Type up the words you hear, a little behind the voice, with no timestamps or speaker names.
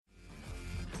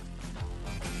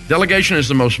Delegation is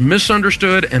the most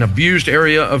misunderstood and abused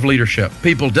area of leadership.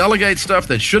 People delegate stuff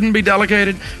that shouldn't be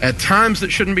delegated at times that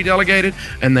shouldn't be delegated,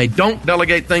 and they don't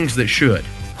delegate things that should.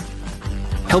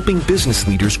 Helping business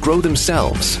leaders grow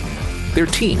themselves, their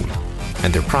team,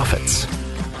 and their profits.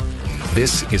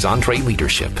 This is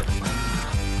EntreLeadership.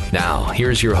 Now,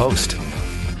 here's your host,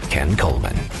 Ken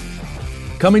Coleman.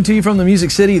 Coming to you from the Music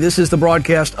City, this is the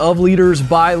broadcast of Leaders,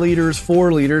 by Leaders,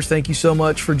 for Leaders. Thank you so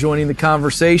much for joining the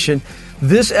conversation.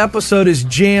 This episode is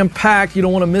jam-packed. You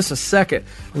don't want to miss a second.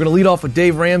 We're going to lead off with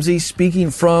Dave Ramsey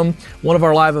speaking from one of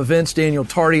our live events. Daniel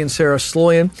Tardy and Sarah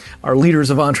Sloyan, our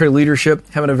leaders of EntreLeadership,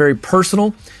 having a very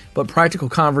personal but practical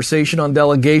conversation on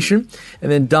delegation. And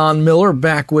then Don Miller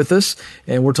back with us,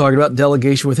 and we're talking about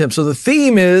delegation with him. So the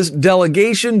theme is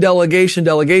delegation, delegation,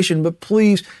 delegation, but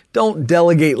please don't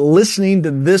delegate listening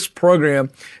to this program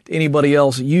to anybody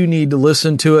else. You need to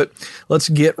listen to it. Let's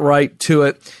get right to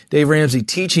it. Dave Ramsey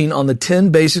teaching on the 10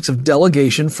 basics of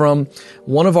delegation from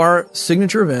one of our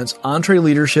signature events,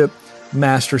 EntreLeadership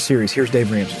Master Series. Here's Dave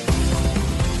Ramsey.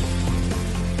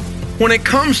 When it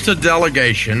comes to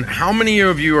delegation, how many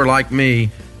of you are like me?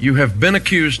 You have been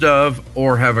accused of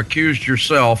or have accused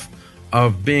yourself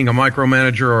of being a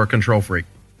micromanager or a control freak.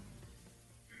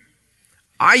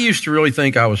 I used to really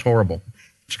think I was horrible.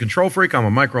 It's a control freak. I'm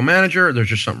a micromanager. There's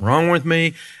just something wrong with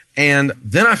me. And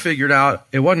then I figured out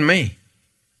it wasn't me.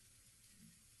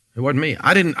 It wasn't me.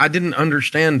 I didn't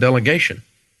understand delegation.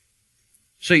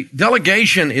 See,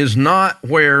 delegation is not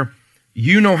where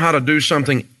you know how to do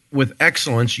something with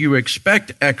excellence. You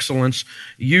expect excellence.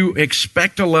 You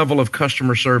expect a level of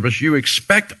customer service. You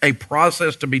expect a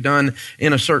process to be done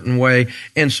in a certain way.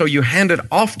 And so you hand it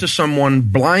off to someone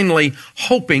blindly,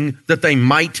 hoping that they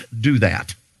might do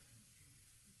that.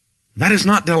 That is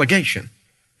not delegation.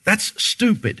 That's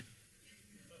stupid.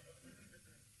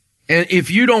 And if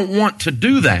you don't want to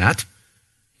do that,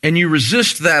 and you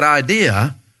resist that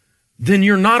idea, then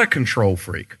you're not a control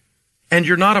freak, and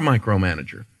you're not a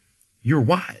micromanager. You're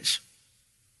wise.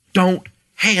 Don't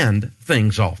hand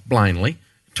things off blindly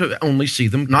to only see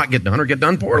them not get done or get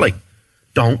done poorly.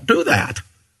 Don't do that.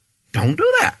 Don't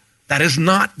do that. That is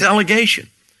not delegation.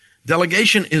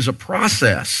 Delegation is a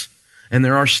process, and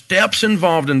there are steps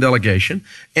involved in delegation,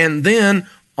 and then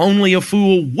only a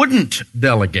fool wouldn't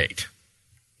delegate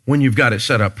when you've got it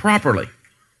set up properly.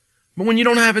 But when you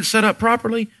don't have it set up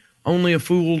properly, only a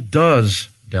fool does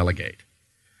delegate.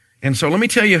 And so let me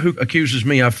tell you who accuses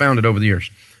me. I've found it over the years.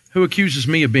 Who accuses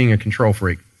me of being a control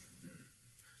freak?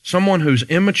 Someone who's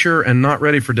immature and not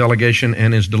ready for delegation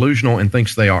and is delusional and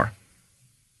thinks they are.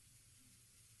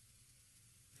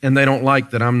 And they don't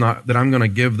like that I'm going to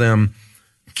give them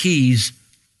keys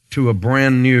to a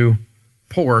brand new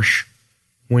Porsche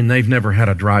when they've never had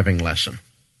a driving lesson.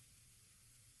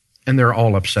 And they're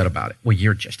all upset about it. Well,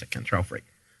 you're just a control freak.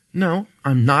 No,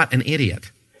 I'm not an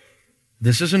idiot.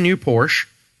 This is a new Porsche.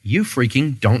 You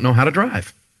freaking don't know how to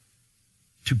drive.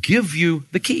 To give you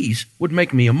the keys would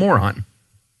make me a moron.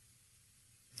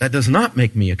 That does not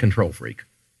make me a control freak.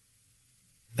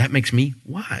 That makes me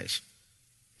wise.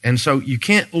 And so you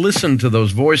can't listen to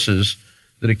those voices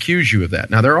that accuse you of that.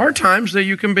 Now, there are times that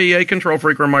you can be a control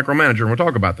freak or a micromanager, and we'll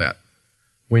talk about that,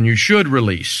 when you should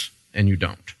release and you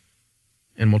don't.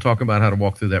 And we'll talk about how to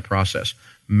walk through that process.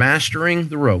 Mastering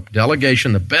the rope,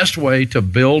 delegation, the best way to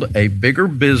build a bigger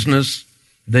business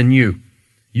than you.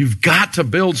 You've got to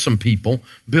build some people,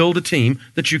 build a team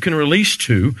that you can release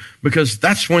to, because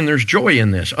that's when there's joy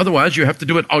in this. Otherwise, you have to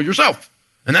do it all yourself,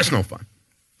 and that's no fun.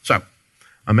 So,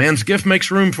 a man's gift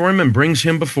makes room for him and brings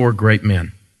him before great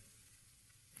men.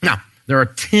 Now, there are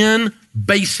 10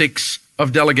 basics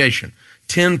of delegation,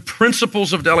 10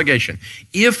 principles of delegation.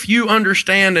 If you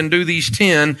understand and do these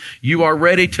 10, you are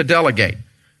ready to delegate.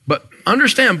 But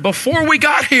understand, before we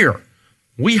got here,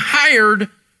 we hired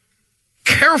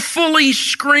carefully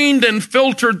screened and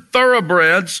filtered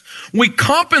thoroughbreds. We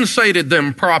compensated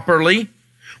them properly.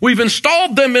 We've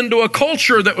installed them into a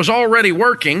culture that was already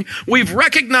working. We've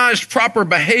recognized proper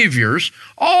behaviors.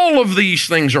 All of these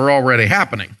things are already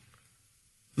happening.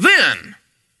 Then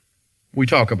we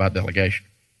talk about delegation.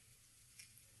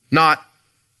 Not,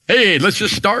 hey, let's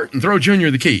just start and throw Junior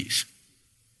the keys.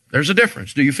 There's a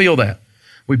difference. Do you feel that?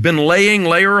 We've been laying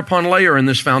layer upon layer in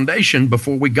this foundation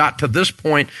before we got to this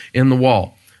point in the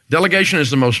wall. Delegation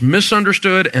is the most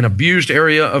misunderstood and abused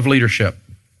area of leadership.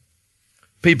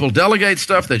 People delegate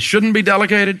stuff that shouldn't be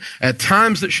delegated at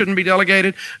times that shouldn't be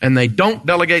delegated, and they don't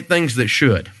delegate things that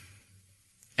should.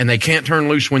 And they can't turn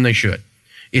loose when they should.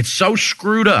 It's so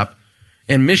screwed up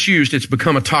and misused, it's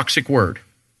become a toxic word.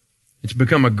 It's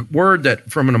become a word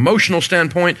that, from an emotional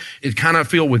standpoint, it kind of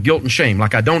filled with guilt and shame,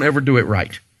 like I don't ever do it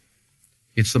right.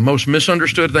 It's the most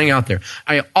misunderstood thing out there.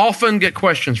 I often get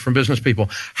questions from business people.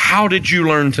 How did you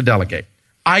learn to delegate?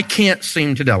 I can't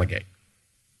seem to delegate.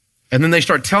 And then they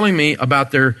start telling me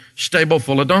about their stable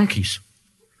full of donkeys.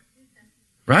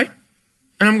 Right?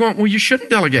 And I'm going, well, you shouldn't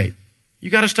delegate. You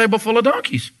got a stable full of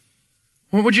donkeys.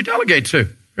 What would you delegate to?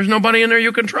 There's nobody in there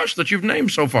you can trust that you've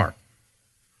named so far.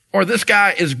 Or this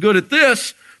guy is good at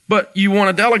this, but you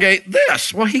want to delegate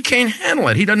this. Well, he can't handle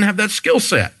it. He doesn't have that skill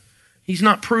set. He's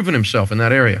not proven himself in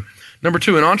that area. Number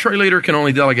 2, an entree leader can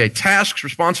only delegate tasks,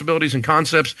 responsibilities, and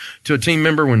concepts to a team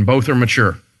member when both are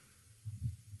mature.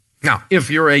 Now, if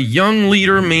you're a young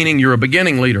leader, meaning you're a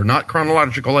beginning leader, not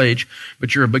chronological age,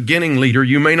 but you're a beginning leader,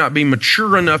 you may not be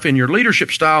mature enough in your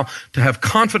leadership style to have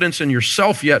confidence in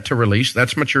yourself yet to release.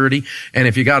 That's maturity. And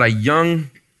if you got a young,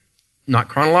 not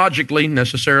chronologically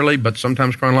necessarily, but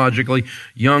sometimes chronologically,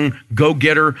 young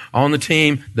go-getter on the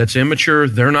team that's immature,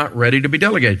 they're not ready to be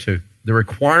delegated to. The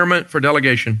requirement for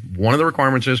delegation, one of the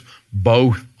requirements is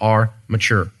both are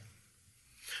mature.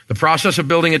 The process of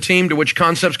building a team to which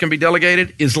concepts can be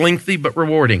delegated is lengthy but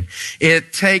rewarding.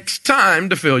 It takes time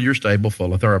to fill your stable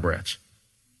full of thoroughbreds.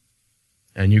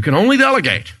 And you can only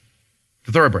delegate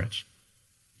to thoroughbreds.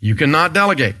 You cannot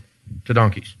delegate to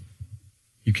donkeys.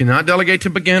 You cannot delegate to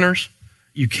beginners.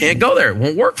 You can't go there. It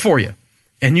won't work for you.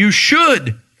 And you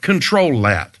should control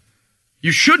that.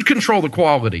 You should control the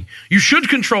quality. You should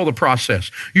control the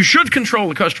process. You should control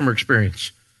the customer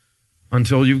experience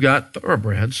until you've got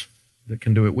thoroughbreds that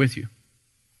can do it with you.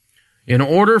 In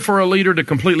order for a leader to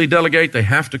completely delegate, they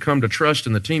have to come to trust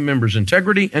in the team member's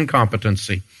integrity and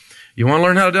competency. You want to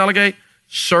learn how to delegate?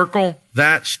 Circle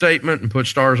that statement and put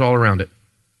stars all around it.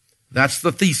 That's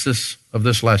the thesis of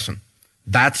this lesson.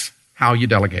 That's how you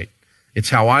delegate. It's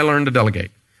how I learned to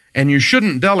delegate. And you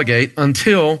shouldn't delegate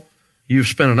until you've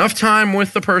spent enough time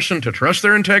with the person to trust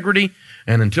their integrity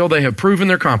and until they have proven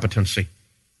their competency.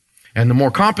 And the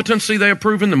more competency they have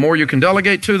proven, the more you can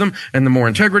delegate to them. And the more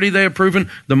integrity they have proven,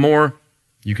 the more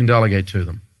you can delegate to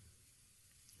them.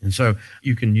 And so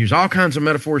you can use all kinds of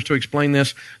metaphors to explain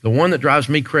this. The one that drives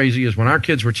me crazy is when our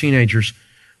kids were teenagers,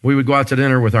 we would go out to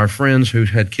dinner with our friends who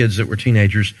had kids that were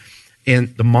teenagers.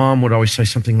 And the mom would always say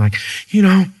something like, you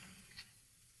know,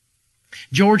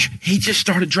 George, he just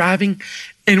started driving.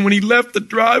 And when he left the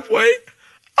driveway,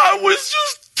 I was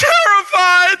just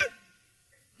terrified.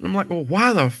 And I'm like, well,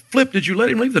 why the flip did you let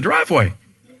him leave the driveway?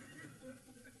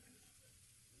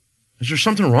 Is there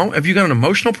something wrong? Have you got an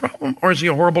emotional problem or is he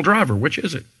a horrible driver? Which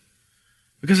is it?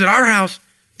 Because at our house,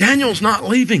 Daniel's not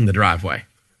leaving the driveway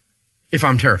if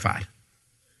I'm terrified.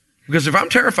 Because if I'm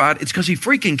terrified, it's because he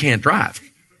freaking can't drive.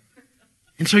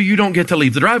 And so you don't get to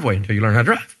leave the driveway until you learn how to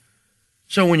drive.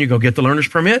 So when you go get the learner's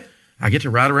permit, I get to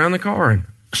ride around the car and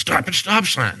stop at stop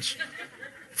signs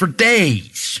for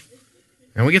days.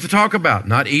 And we get to talk about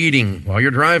not eating while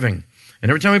you're driving. And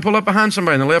every time we pull up behind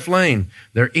somebody in the left lane,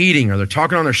 they're eating or they're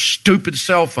talking on their stupid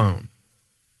cell phone.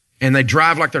 And they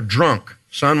drive like they're drunk.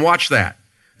 Son, watch that.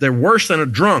 They're worse than a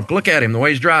drunk. Look at him, the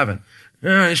way he's driving.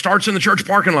 It starts in the church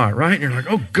parking lot, right? And you're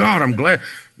like, oh, God, I'm glad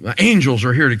the angels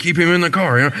are here to keep him in the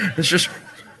car. You know, it's just...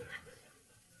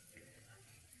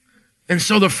 And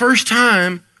so the first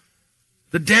time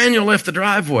that Daniel left the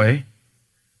driveway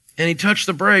and he touched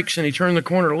the brakes and he turned the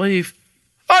corner to leave,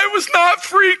 I was not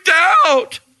freaked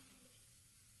out.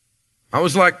 I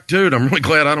was like, dude, I'm really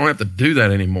glad I don't have to do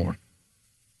that anymore.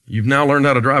 You've now learned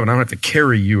how to drive and I don't have to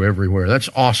carry you everywhere. That's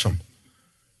awesome.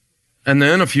 And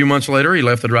then a few months later, he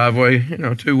left the driveway,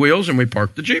 2 wheels, and we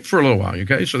parked the Jeep for a little while,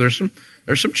 okay? So there's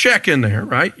some check in there,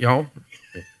 right, y'all?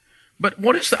 But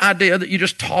what is the idea that you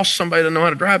just toss somebody to know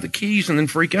how to drive the keys and then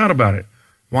freak out about it?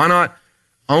 Why not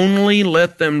only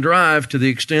let them drive to the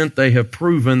extent they have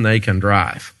proven they can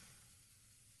drive?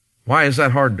 Why is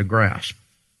that hard to grasp?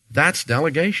 That's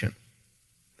delegation.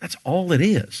 That's all it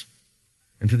is.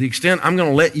 And to the extent I'm going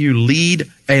to let you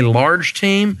lead a large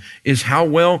team is how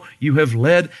well you have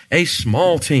led a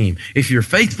small team. If you're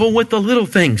faithful with the little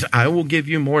things, I will give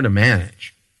you more to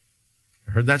manage.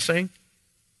 Heard that saying?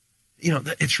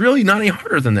 It's really not any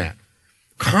harder than that.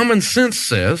 Common sense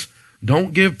says,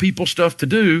 don't give people stuff to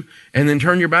do and then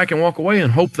turn your back and walk away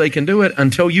and hope they can do it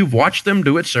until you've watched them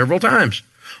do it several times.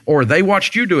 Or they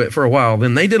watched you do it for a while,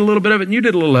 then they did a little bit of it and you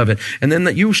did a little of it. And then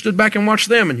that you stood back and watched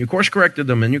them and you course corrected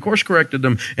them and you course corrected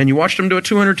them and you watched them do it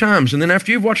 200 times. And then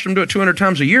after you've watched them do it 200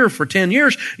 times a year for 10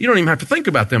 years, you don't even have to think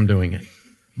about them doing it.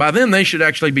 By then they should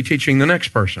actually be teaching the next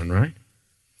person, right?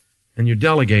 And you're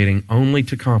delegating only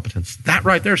to competence. That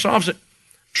right there solves it.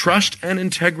 Trust and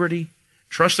integrity.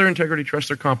 Trust their integrity, trust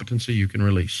their competency, you can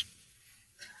release.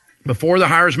 Before the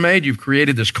hire is made, you've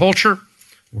created this culture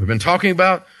we've been talking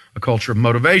about, a culture of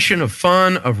motivation, of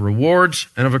fun, of rewards,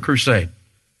 and of a crusade.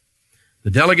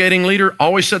 The delegating leader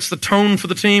always sets the tone for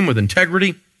the team with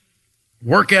integrity,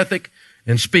 work ethic,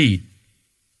 and speed.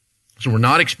 So we're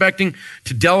not expecting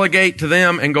to delegate to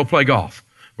them and go play golf.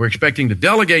 We're expecting to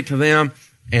delegate to them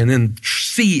and then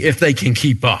see if they can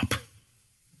keep up.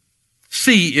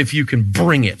 See if you can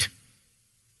bring it.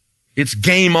 It's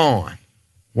game on.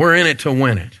 We're in it to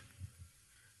win it.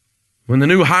 When the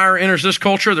new hire enters this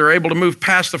culture, they're able to move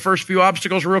past the first few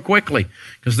obstacles real quickly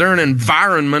because they're in an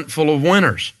environment full of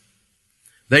winners.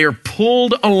 They are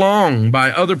pulled along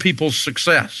by other people's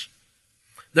success.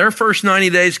 Their first 90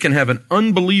 days can have an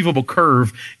unbelievable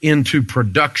curve into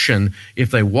production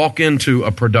if they walk into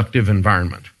a productive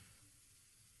environment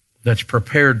that's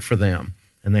prepared for them.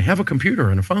 And they have a computer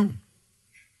and a phone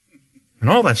and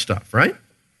all that stuff, right?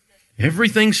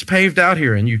 Everything's paved out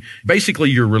here, and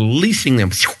you're releasing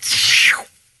them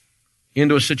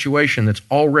into a situation that's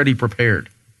already prepared.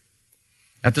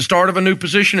 At the start of a new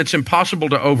position, it's impossible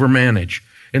to overmanage.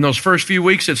 In those first few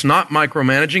weeks, it's not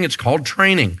micromanaging, it's called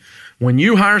training. When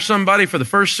you hire somebody for the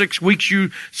first 6 weeks, you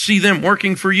see them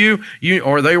working for you,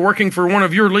 or they're working for one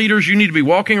of your leaders, you need to be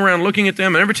walking around looking at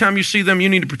them, and every time you see them, you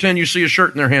need to pretend you see a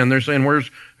shirt in their hand. They're saying,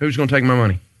 who's going to take my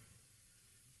money?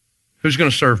 Who's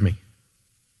going to serve me?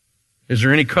 Is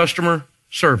there any customer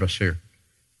service here?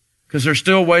 Because they're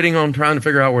still waiting on trying to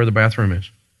figure out where the bathroom is.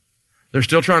 They're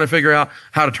still trying to figure out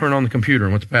how to turn on the computer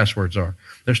and what the passwords are.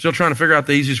 They're still trying to figure out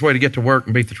the easiest way to get to work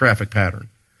and beat the traffic pattern.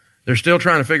 They're still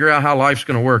trying to figure out how life's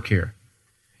going to work here.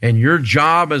 And your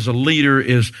job as a leader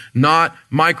is not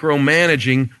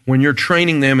micromanaging when you're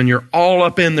training them and you're all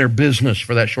up in their business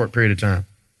for that short period of time.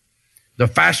 The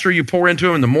faster you pour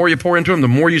into them, the more you pour into them, the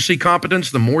more you see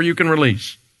competence, the more you can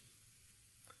release.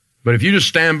 But if you just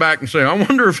stand back and say, I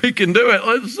wonder if he can do it,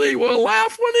 let's see, we'll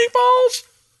laugh when he falls.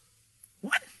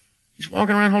 What? He's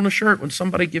walking around holding a shirt. When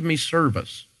somebody give me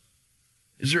service?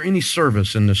 Is there any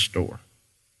service in this store?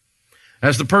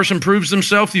 As the person proves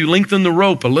themselves, you lengthen the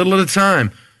rope a little at a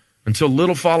time until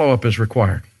little follow-up is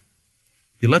required.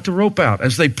 You let the rope out.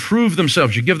 As they prove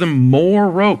themselves, you give them more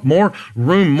rope, more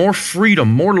room, more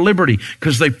freedom, more liberty,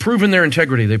 because they've proven their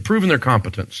integrity. They've proven their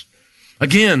competence.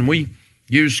 Again, we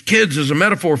use kids as a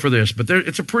metaphor for this, but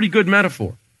it's a pretty good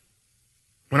metaphor.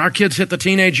 When our kids hit the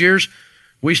teenage years,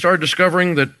 we started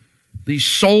discovering that the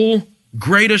sole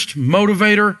greatest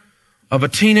motivator of a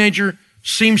teenager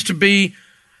seems to be,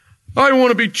 I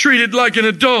want to be treated like an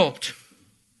adult.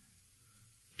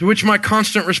 To which my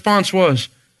constant response was,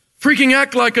 freaking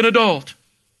act like an adult.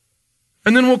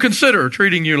 And then we'll consider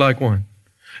treating you like one.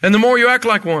 And the more you act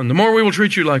like one, the more we will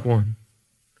treat you like one.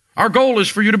 Our goal is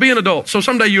for you to be an adult, so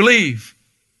someday you leave.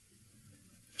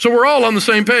 So we're all on the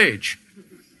same page.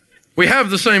 We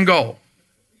have the same goal.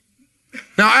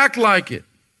 Now act like it,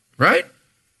 right?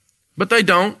 But they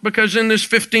don't, because in this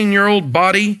 15-year-old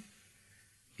body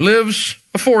lives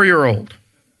a 4-year-old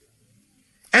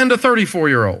and a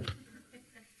 34-year-old.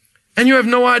 And you have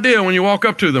no idea when you walk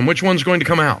up to them which one's going to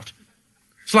come out.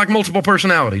 It's like multiple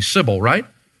personalities, Sybil, right?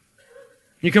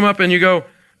 You come up and you go,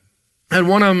 and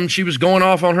one of them, she was going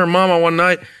off on her mama one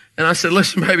night, and I said,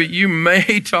 listen, baby, you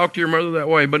may talk to your mother that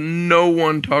way, but no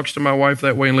one talks to my wife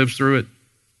that way and lives through it.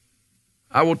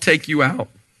 I will take you out.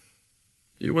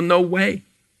 You will, no way.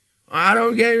 I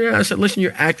don't get it. I said, listen,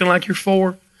 you're acting like you're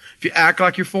 4. If you act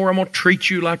like you're 4, I'm going to treat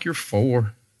you like you're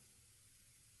 4.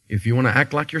 If you want to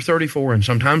act like you're 34, and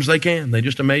sometimes they can, they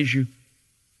just amaze you.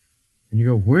 And you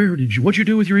go, what'd you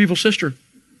do with your evil sister?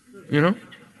 You know?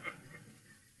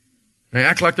 They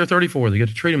act like they're 34. They get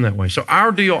to treat them that way. So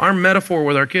our deal, our metaphor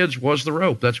with our kids was the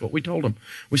rope. That's what we told them.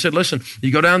 We said, listen,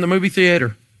 you go down to the movie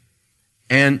theater,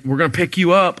 and we're going to pick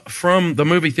you up from the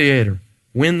movie theater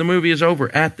when the movie is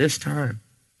over at this time.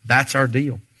 That's our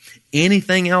deal.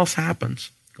 Anything else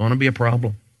happens, going to be a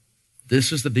problem.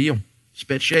 This is the deal.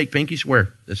 Spit, shake, pinky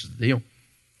swear. This is the deal.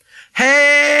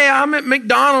 Hey, I'm at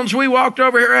McDonald's. We walked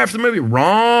over here after the movie.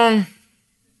 Wrong.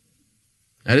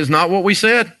 That is not what we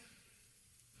said.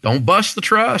 Don't bust the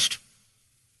trust.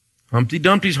 Humpty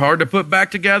Dumpty's hard to put back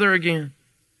together again.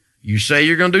 You say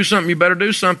you're going to do something, you better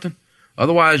do something.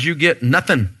 Otherwise, you get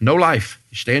nothing, no life.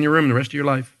 You stay in your room the rest of your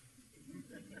life.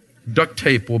 Duct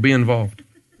tape will be involved,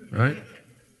 right?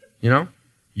 You know,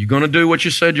 you're going to do what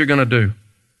you said you're going to do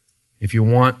if you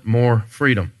want more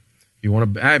freedom. You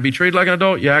want to be treated like an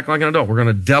adult, you act like an adult. We're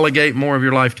going to delegate more of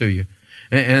your life to you.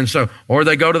 And so, or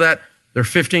they go to that, they're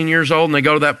 15 years old and they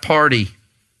go to that party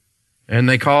and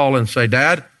they call and say,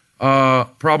 Dad,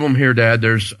 problem here, Dad.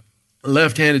 There's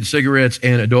left-handed cigarettes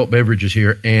and adult beverages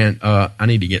here, and I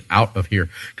need to get out of here.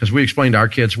 Because we explained to our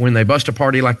kids, when they bust a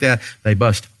party like that, they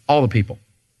bust all the people.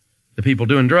 The people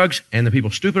doing drugs and the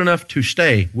people stupid enough to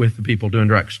stay with the people doing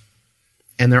drugs.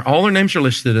 And all their names are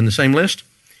listed in the same list,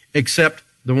 except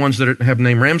the ones that have the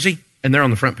name Ramsey, and they're on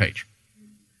the front page.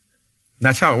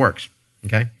 That's how it works,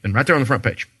 okay? And right there on the front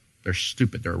page. They're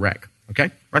stupid. They're a wreck,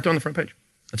 okay? Right there on the front page.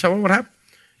 That's how it would happen.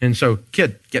 And so,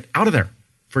 kid, get out of there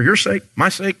for your sake, my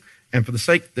sake, and for the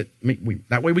sake that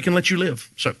that way we can let you live.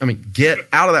 So, get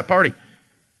out of that party.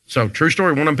 So, true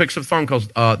story, one of them picks up the phone, calls,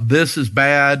 this is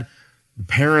bad. The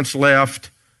parents left.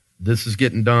 This is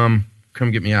getting dumb.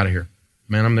 Come get me out of here.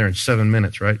 Man, I'm there in 7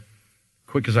 minutes, right?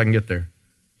 Quick as I can get there.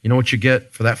 You know what you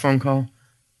get for that phone call?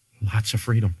 Lots of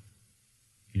freedom.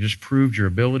 You just proved your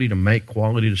ability to make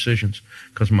quality decisions,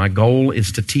 because my goal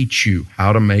is to teach you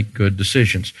how to make good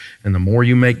decisions. And the more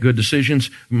you make good decisions,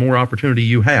 the more opportunity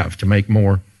you have to make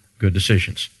more good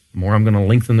decisions. The more I'm going to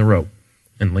lengthen the rope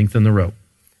and lengthen the rope.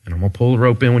 And I'm going to pull the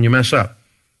rope in when you mess up.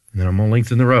 And then I'm going to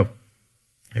lengthen the rope.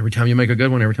 Every time you make a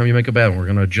good one, every time you make a bad one, we're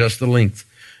going to adjust the length.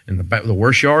 And the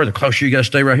worse you are, the closer you got to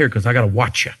stay right here, because I got to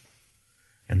watch you.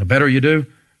 And the better you do,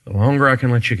 the longer I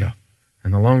can let you go.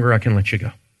 And the longer I can let you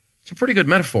go. It's a pretty good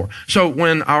metaphor. So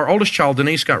when our oldest child,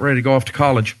 Denise, got ready to go off to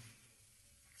college,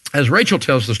 as Rachel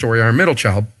tells the story, our middle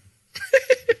child,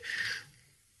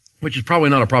 which is probably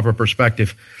not a proper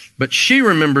perspective, but she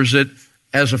remembers it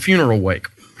as a funeral wake,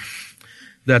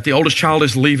 that the oldest child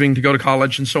is leaving to go to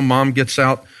college, and so mom gets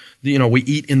out. We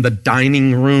eat in the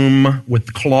dining room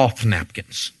with cloth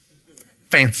napkins.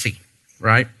 Fancy,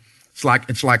 right?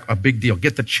 It's like a big deal.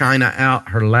 Get the china out,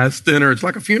 her last dinner. It's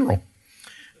like a funeral.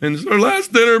 And it's her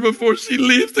last dinner before she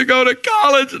leaves to go to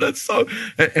college.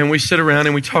 And we sit around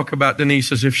and we talk about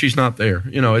Denise as if she's not there.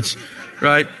 It's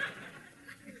right.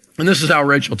 And this is how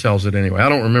Rachel tells it anyway. I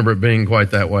don't remember it being quite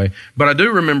that way, but I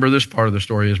do remember this part of the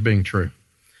story as being true.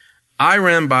 I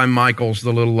ran by Michael's,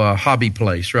 the little hobby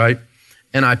place, right?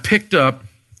 And I picked up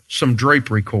some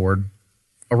drapery cord,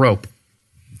 a rope.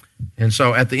 And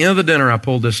so at the end of the dinner, I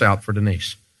pulled this out for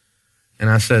Denise.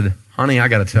 And I said, honey, I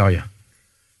got to tell you,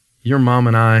 your mom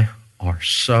and I are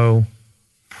so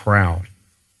proud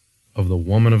of the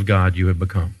woman of God you have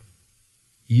become.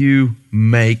 You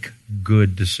make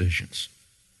good decisions.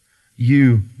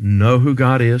 You know who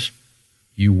God is.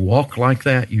 You walk like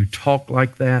that. You talk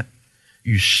like that.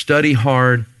 You study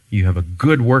hard. You have a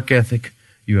good work ethic.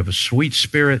 You have a sweet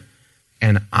spirit.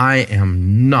 And I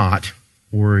am not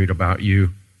worried about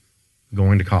you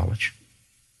going to college.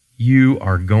 You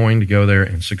are going to go there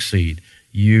and succeed.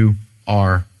 You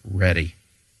are ready.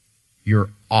 You're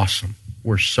awesome.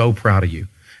 We're so proud of you.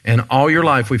 And all your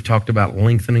life we've talked about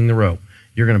lengthening the rope.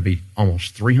 You're going to be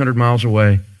almost 300 miles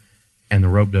away, and the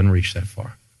rope doesn't reach that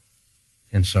far.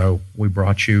 And so we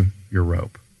brought you your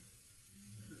rope.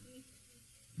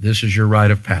 This is your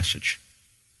rite of passage.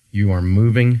 You are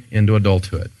moving into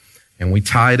adulthood. And we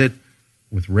tied it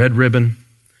with red ribbon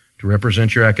to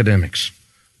represent your academics,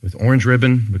 with orange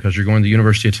ribbon because you're going to the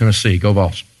University of Tennessee. Go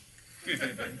Vols.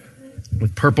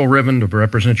 With purple ribbon to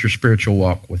represent your spiritual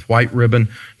walk, with white ribbon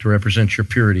to represent your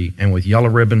purity, and with yellow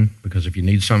ribbon because if you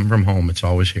need something from home, it's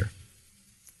always here.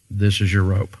 This is your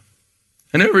rope.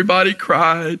 And everybody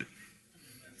cried.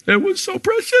 It was so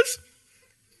precious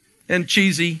and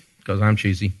cheesy, because I'm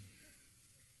cheesy.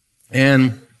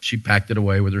 And she packed it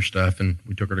away with her stuff, and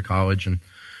we took her to college. And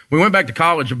we went back to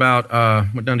college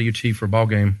went down to UT for a ball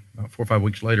game about 4 or 5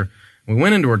 weeks later. We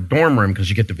went into her dorm room because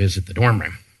you get to visit the dorm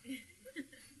room.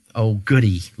 Oh,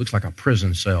 goody. Looks like a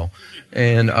prison cell.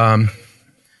 And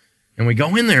we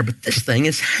go in there, but this thing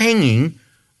is hanging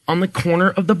on the corner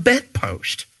of the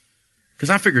bedpost. Because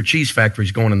I figured Cheese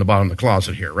Factory's going in the bottom of the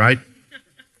closet here, right?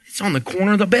 It's on the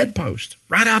corner of the bedpost,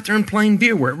 right out there in plain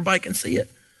view where everybody can see it.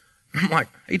 I'm like,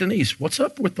 hey, Denise, what's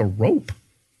up with the rope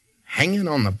hanging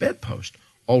on the bedpost?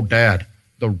 Oh, Dad,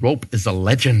 the rope is a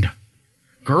legend.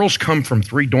 Girls come from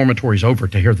 3 dormitories over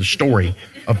to hear the story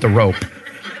of the rope.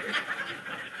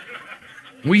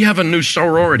 We have a new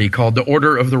sorority called the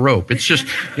Order of the Rope. It's just,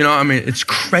 it's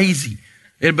crazy.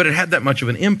 But it had that much of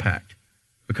an impact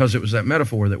because it was that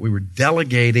metaphor that we were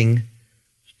delegating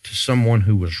to someone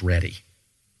who was ready.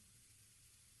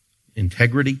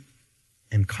 Integrity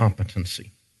and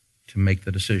competency to make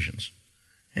the decisions.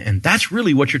 And that's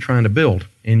really what you're trying to build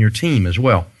in your team as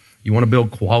well. You want to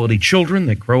build quality children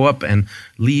that grow up and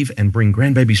leave and bring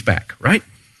grandbabies back, right?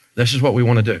 This is what we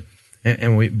want to do.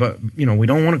 We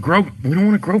don't want to grow. We don't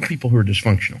want to grow people who are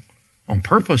dysfunctional on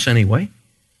purpose anyway.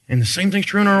 And the same thing's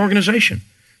true in our organization.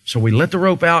 So we let the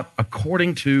rope out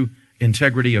according to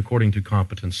integrity, according to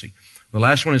competency. The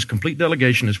last one is complete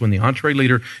delegation, is when the entree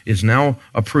leader is now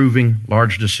approving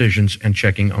large decisions and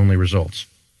checking only results.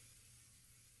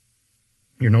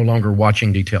 You're no longer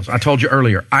watching details. I told you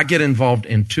earlier, I get involved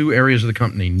in 2 areas of the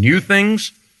company: new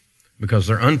things, because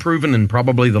they're unproven, and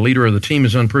probably the leader of the team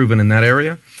is unproven in that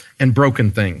area, and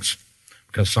broken things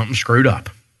because something screwed up.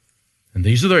 And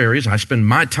these are the areas I spend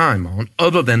my time on,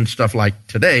 other than stuff like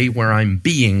today where I'm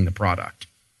being the product.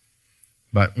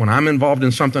 But when I'm involved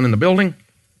in something in the building,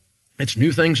 it's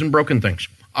new things and broken things.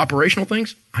 Operational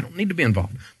things, I don't need to be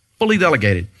involved. Fully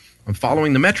delegated. I'm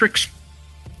following the metrics.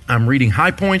 I'm reading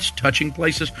high points, touching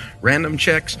places, random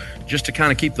checks, just to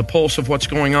kind of keep the pulse of what's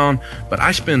going on. But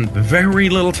I spend very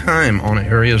little time on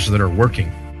areas that are working.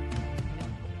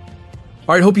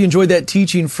 All right, hope you enjoyed that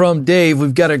teaching from Dave.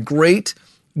 We've got a great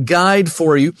guide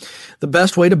for you. The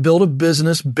best way to build a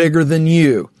business bigger than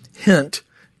you. Hint,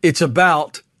 it's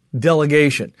about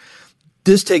delegation.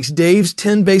 This takes Dave's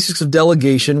 10 basics of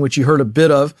delegation, which you heard a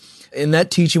bit of in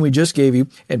that teaching we just gave you,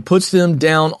 and puts them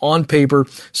down on paper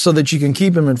so that you can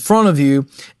keep them in front of you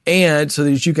and so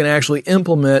that you can actually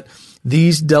implement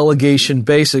these delegation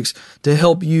basics to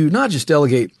help you not just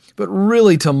delegate, but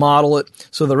really to model it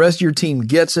so the rest of your team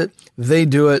gets it, they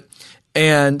do it,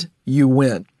 and you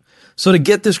win. So to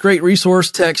get this great resource,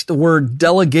 text the word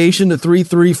delegation to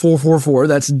 33444.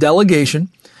 That's delegation.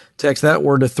 Text that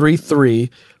word to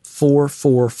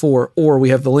 33444, or we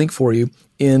have the link for you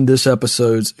in this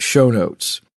episode's show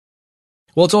notes.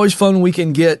 Well, it's always fun when we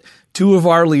can get two of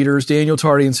our leaders, Daniel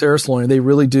Tardy and Sarah Sloan. They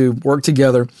really do work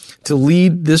together to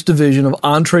lead this division of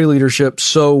EntreLeadership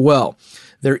so well.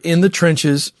 They're in the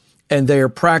trenches and they are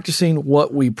practicing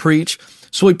what we preach.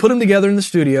 So we put them together in the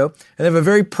studio and they have a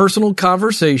very personal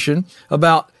conversation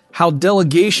about how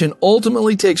delegation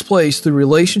ultimately takes place through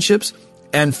relationships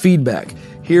and feedback.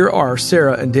 Here are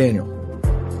Sarah and Daniel.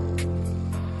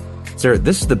 Sarah,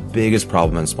 this is the biggest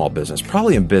problem in small business,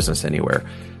 probably in business anywhere.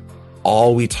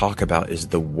 All we talk about is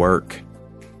the work.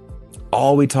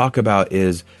 All we talk about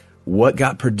is what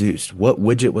got produced, what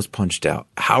widget was punched out,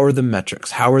 how are the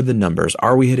metrics, how are the numbers,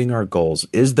 are we hitting our goals,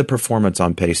 is the performance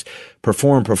on pace,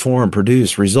 perform,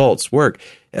 produce, results, work.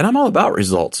 And I'm all about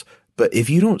results. But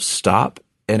if you don't stop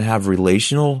and have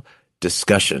relational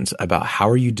discussions about how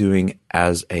are you doing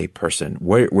as a person,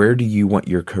 where do you want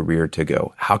your career to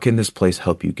go, how can this place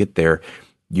help you get there,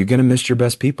 you're going to miss your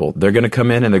best people. They're going to come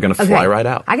in and they're going to fly right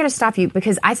out. I got to stop you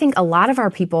because I think a lot of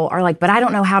our people are like, but I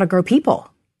don't know how to grow people.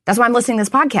 That's why I'm listening to this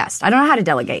podcast. I don't know how to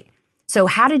delegate. So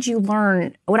how did you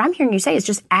learn? What I'm hearing you say is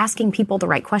just asking people the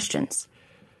right questions.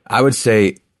 I would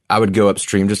say I would go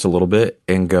upstream just a little bit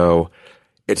and go,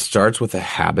 it starts with a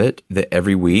habit that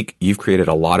every week you've created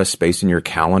a lot of space in your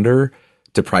calendar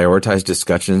to prioritize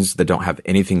discussions that don't have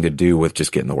anything to do with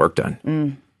just getting the work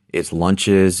done. It's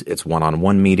lunches, it's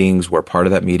one-on-one meetings where part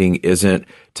of that meeting isn't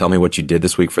tell me what you did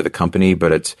this week for the company,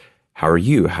 but it's how are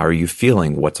you? How are you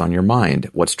feeling? What's on your mind?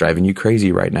 What's driving you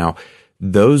crazy right now?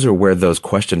 Those are where those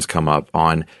questions come up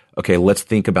on, okay, let's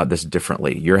think about this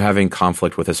differently. You're having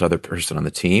conflict with this other person on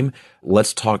the team.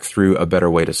 Let's talk through a better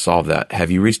way to solve that.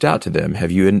 Have you reached out to them?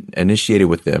 Have you initiated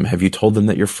with them? Have you told them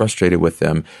that you're frustrated with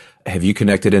them? Have you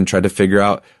connected and tried to figure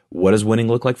out what does winning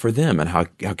look like for them and how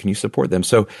can you support them?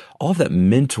 So all of that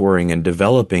mentoring and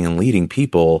developing and leading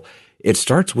people, it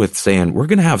starts with saying we're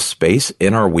going to have space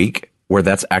in our week where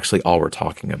that's actually all we're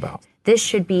talking about. This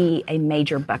should be a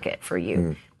major bucket for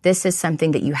you. This is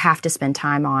something that you have to spend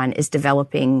time on, is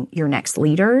developing your next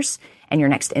leaders and your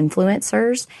next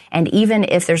influencers. And even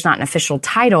if there's not an official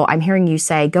title, I'm hearing you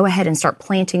say, go ahead and start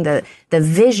planting the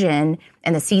vision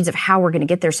and the seeds of how we're going to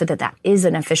get there so that that is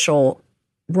an official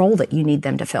role that you need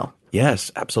them to fill.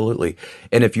 Yes, absolutely.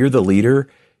 And if you're the leader,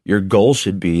 your goal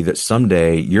should be that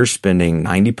someday you're spending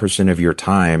 90% of your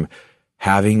time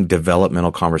having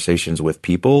developmental conversations with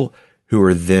people who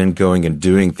are then going and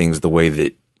doing things the way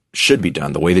that should be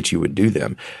done, the way that you would do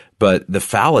them. But the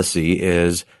fallacy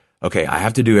is, okay, I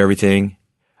have to do everything.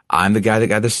 I'm the guy that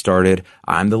got this started.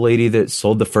 I'm the lady that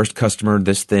sold the first customer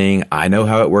this thing. I know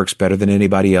how it works better than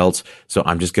anybody else, so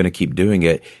I'm just going to keep doing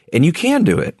it. And you can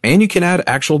do it, and you can add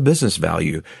actual business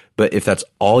value. But if that's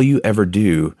all you ever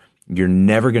do, you're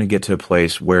never going to get to a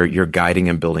place where you're guiding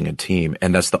and building a team.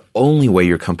 And that's the only way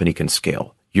your company can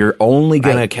scale. You're only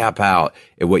going to cap out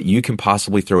at what you can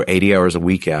possibly throw 80 hours a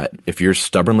week at if you're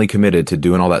stubbornly committed to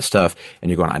doing all that stuff.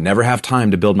 And you're going, I never have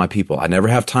time to build my people. I never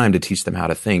have time to teach them how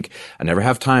to think. I never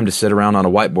have time to sit around on a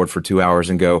whiteboard for 2 hours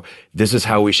and go, this is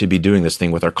how we should be doing this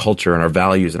thing with our culture and our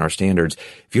values and our standards.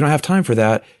 If you don't have time for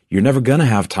that, you're never going to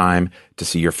have time to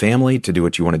see your family, to do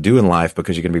what you want to do in life,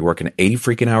 because you're going to be working 80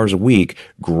 freaking hours a week,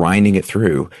 grinding it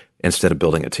through instead of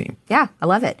building a team. Yeah, I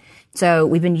love it. So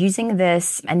we've been using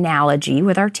this analogy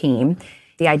with our team,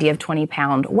 the idea of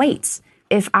 20-pound weights.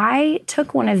 If I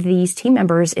took one of these team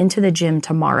members into the gym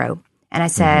tomorrow and I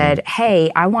said,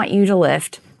 hey, I want you to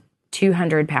lift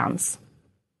 200 pounds.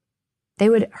 they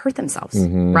would hurt themselves,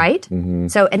 right?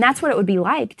 So, and that's what it would be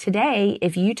like today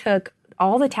if you took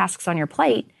all the tasks on your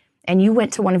plate and you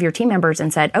went to one of your team members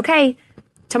and said, okay,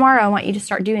 tomorrow I want you to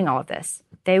start doing all of this.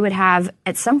 They would have,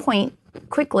 at some point,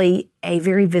 quickly, a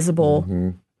very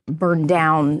visible burn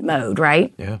down mode,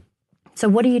 right? Yeah. So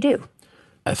what do?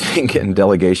 I think in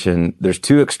delegation, there's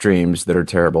two extremes that are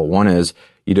terrible. One is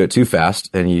you do it too fast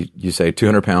and you say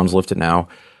 200 pounds, lift it now,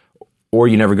 or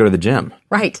you never go to the gym.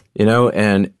 Right.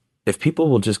 And if people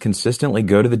will just consistently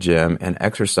go to the gym and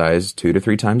exercise 2 to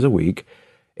 3 times a week,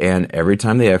 and every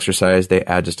time they exercise, they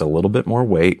add just a little bit more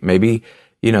weight, maybe,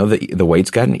 the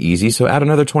weight's gotten easy, so add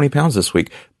another 20 pounds this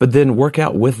week, but then work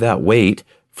out with that weight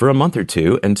for a month or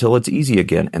two until it's easy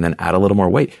again, and then add a little more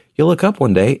weight. You'll look up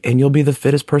one day and you'll be the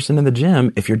fittest person in the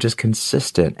gym if you're just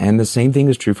consistent. And the same thing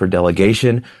is true for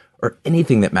delegation or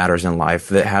anything that matters in life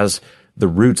that has the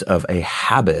roots of a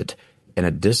habit and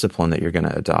a discipline that you're going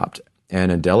to adopt.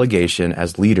 And in delegation,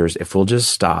 as leaders, if we'll just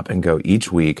stop and go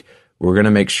each week, we're going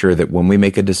to make sure that when we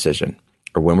make a decision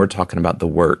or when we're talking about the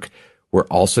work, we're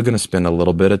also going to spend a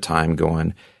little bit of time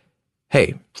going,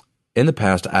 hey, in the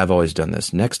past, I've always done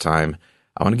this. Next time,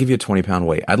 I want to give you a 20-pound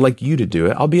weight. I'd like you to do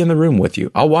it. I'll be in the room with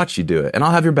you. I'll watch you do it, and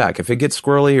I'll have your back. If it gets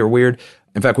squirrely or weird.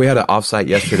 In fact, we had an offsite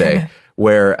yesterday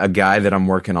where a guy that I'm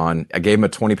working on, I gave him a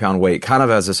 20-pound weight kind of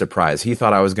as a surprise. He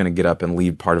thought I was going to get up and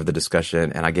lead part of the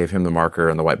discussion, and I gave him the marker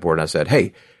and the whiteboard, and I said,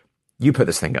 hey, you put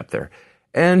this thing up there.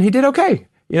 And he did okay.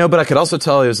 But I could also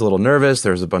tell he was a little nervous.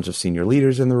 There was a bunch of senior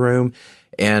leaders in the room,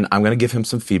 and I'm going to give him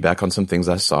some feedback on some things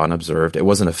I saw and observed. It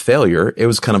wasn't a failure. It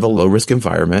was kind of a low-risk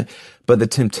environment. But the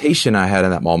temptation I had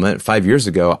in that moment 5 years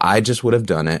ago, I just would have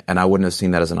done it, and I wouldn't have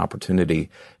seen that as an opportunity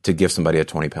to give somebody a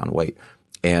 20-pound weight.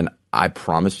 And I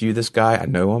promise you, this guy, I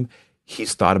know him,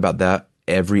 he's thought about that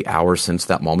every hour since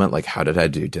that moment. Like, how did I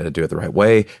do? Did I do it the right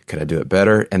way? Could I do it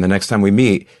better? And the next time we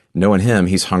meet, knowing him,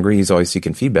 he's hungry. He's always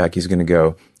seeking feedback. He's going to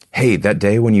go, hey, that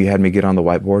day when you had me get on the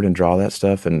whiteboard and draw that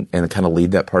stuff and kind of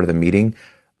lead that part of the meeting,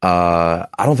 I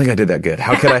don't think I did that good.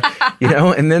 How could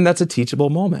I, and then that's a teachable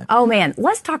moment. Oh man,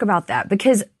 let's talk about that,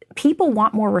 because people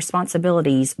want more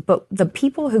responsibilities, but the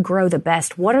people who grow the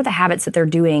best, what are the habits that they're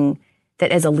doing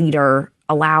that as a leader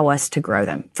allow us to grow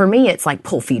them? For me, it's like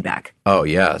pull feedback. Oh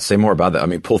yeah. Say more about that. I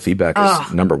mean, pull feedback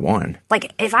is number one.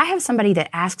 Like if I have somebody that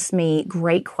asks me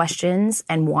great questions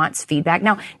and wants feedback,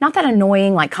 now, not that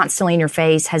annoying, like constantly in your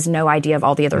face, has no idea of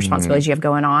all the other responsibilities you have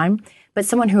going on, but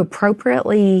someone who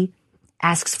appropriately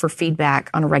asks for feedback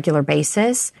on a regular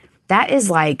basis, that is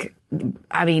like,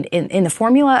 I mean, in the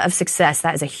formula of success,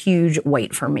 that is a huge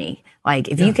weight for me. Like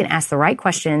if you can ask the right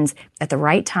questions at the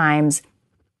right times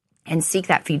and seek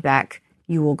that feedback,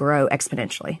 you will grow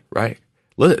exponentially. Right.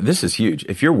 This is huge.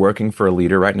 If you're working for a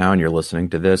leader right now and you're listening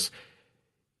to this,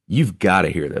 you've got to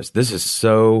hear this. This is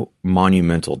so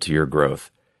monumental to your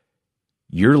growth.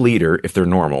 Your leader, if they're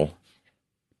normal,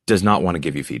 does not want to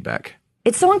give you feedback.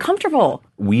 It's so uncomfortable.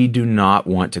 We do not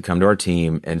want to come to our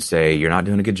team and say, you're not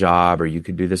doing a good job or you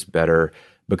could do this better,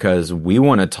 because we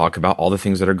want to talk about all the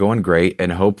things that are going great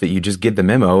and hope that you just get the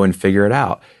memo and figure it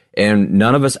out. And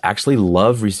none of us actually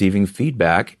love receiving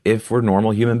feedback if we're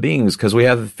normal human beings, because we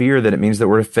have the fear that it means that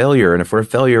we're a failure. And if we're a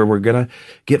failure, we're going to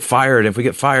get fired. If we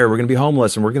get fired, we're going to be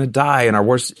homeless and we're going to die and our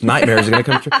worst nightmares are going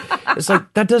to come true. It's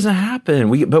like, that doesn't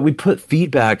happen. But we put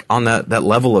feedback on that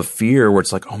level of fear where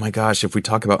it's like, oh my gosh, if we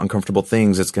talk about uncomfortable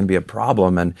things, it's going to be a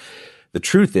problem. And the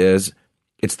truth is,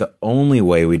 it's the only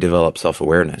way we develop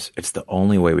self-awareness. It's the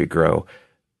only way we grow.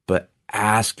 But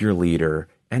ask your leader.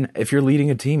 And if you're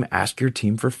leading a team, ask your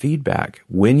team for feedback.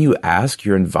 When you ask,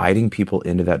 you're inviting people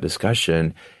into that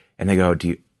discussion and they go,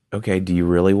 do you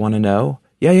really want to know?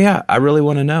 Yeah, I really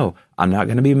want to know. I'm not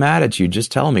going to be mad at you.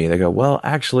 Just tell me. They go, well,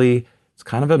 actually, it's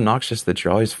kind of obnoxious that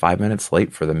you're always 5 minutes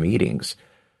late for the meetings.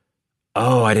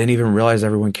 Oh, I didn't even realize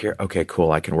everyone cared. Okay,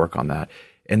 cool. I can work on that.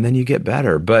 And then you get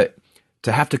better. But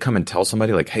to have to come and tell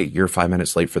somebody like, hey, you're 5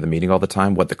 minutes late for the meeting all the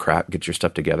time. What the crap? Get your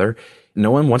stuff together.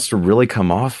 No one wants to really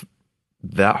come off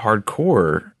that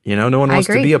hardcore, no one wants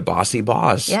to be a bossy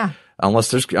boss. Yeah. Unless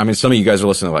some of you guys are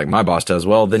listening like my boss does.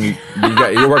 Well, then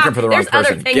you're working for the wrong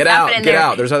person. Get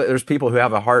out. There's people who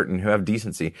have a heart and who have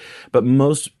decency, but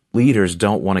most leaders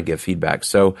don't want to give feedback.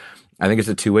 So I think it's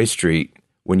a two-way street.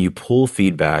 When you pull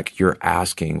feedback, you're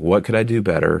asking, what could I do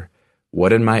better?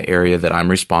 What in my area that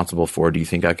I'm responsible for do you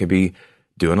think I could be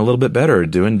doing a little bit better,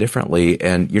 doing differently?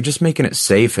 And you're just making it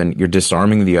safe and you're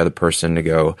disarming the other person to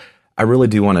go, I really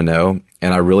do want to know,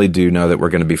 and I really do know that we're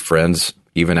going to be friends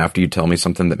even after you tell me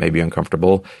something that may be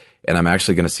uncomfortable, and I'm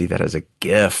actually going to see that as a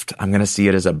gift. I'm going to see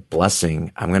it as a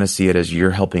blessing. I'm going to see it as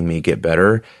you're helping me get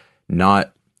better,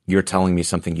 not you're telling me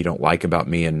something you don't like about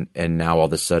me, and now all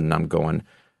of a sudden I'm going,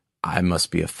 I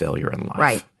must be a failure in life.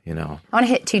 Right. You know, I want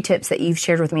to hit 2 tips that you've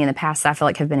shared with me in the past that I feel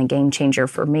like have been a game changer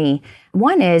for me.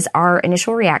 One is our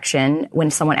initial reaction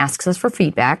when someone asks us for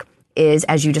feedback is,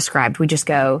 as you described, we just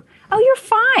go, oh, you're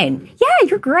fine. Yeah,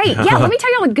 you're great. Yeah, let me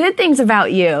tell you all the good things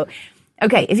about you.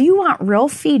 Okay, if you want real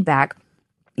feedback,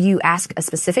 you ask a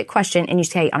specific question and you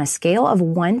say, on a scale of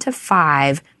 1 to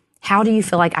 5, how do you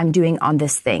feel like I'm doing on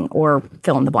this thing, or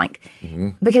fill in the blank?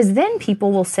 Because then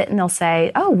people will sit and they'll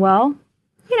say, oh, well,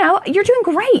 you know, you're doing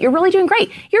great. You're really doing great.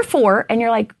 You're 4. And you're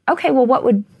like, okay, well, what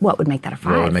would make that a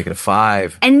 5? What would make it a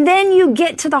 5? And then you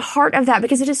get to the heart of that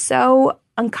because it is so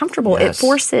uncomfortable. Yes. It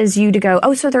forces you to go,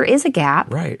 oh, so there is a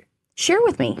gap. Right. Share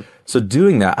with me. So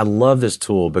doing that, I love this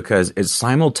tool because it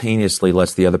simultaneously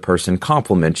lets the other person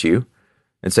compliment you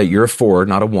and say you're a 4,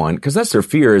 not a 1. Because that's their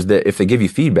fear, is that if they give you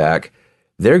feedback,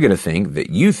 they're going to think that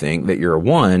you think that you're a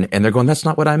 1, and they're going, that's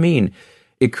not what I mean.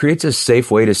 It creates a safe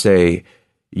way to say,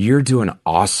 you're doing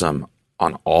awesome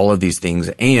on all of these things.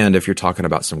 And if you're talking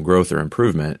about some growth or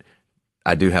improvement,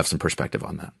 I do have some perspective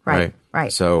on that.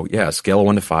 Right. So yeah, scale of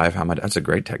 1 to 5. That's a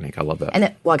great technique. I love that. And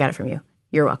then, well, I got it from you.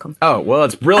 You're welcome. Oh, well,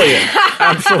 it's brilliant.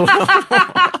 Absolutely.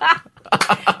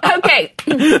 Okay.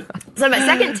 So my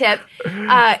second tip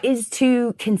is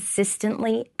to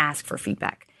consistently ask for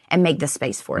feedback and make the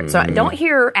space for it. So I don't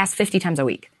hear ask 50 times a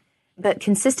week, but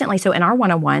consistently. So in our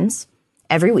one-on-ones,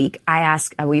 every week, I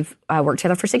ask, we've worked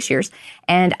together for 6 years,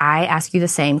 and I ask you the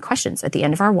same questions at the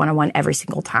end of our one-on-one every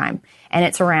single time. And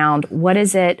it's around, what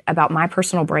is it about my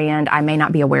personal brand I may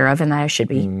not be aware of and that I should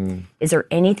be? Is there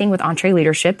anything with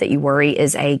EntreLeadership that you worry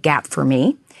is a gap for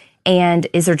me? And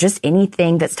is there just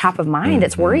anything that's top of mind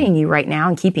that's worrying you right now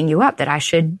and keeping you up that I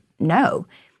should know?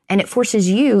 And it forces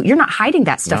you're not hiding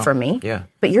that stuff from me,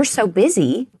 but you're so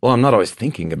busy. Well, I'm not always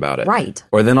thinking about it. Right.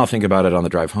 Or then I'll think about it on the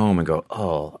drive home and go,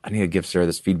 oh, I need to give Sarah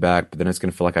this feedback, but then it's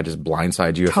going to feel like I just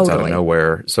blindside you if it's out of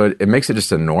nowhere. So it makes it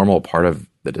just a normal part of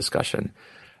the discussion.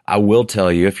 I will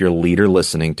tell you, if you're a leader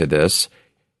listening to this,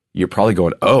 you're probably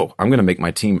going, oh, I'm going to make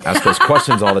my team ask those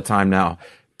questions all the time now.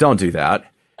 Don't do that.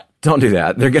 Don't do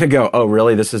that. They're going to go, oh,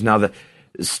 really? This is now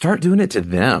start doing it to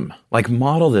them. Like,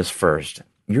 model this first.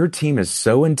 Your team is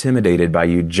so intimidated by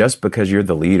you just because you're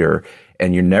the leader,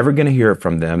 and you're never going to hear it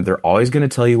from them. They're always going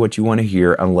to tell you what you want to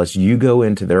hear unless you go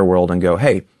into their world and go,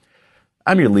 hey,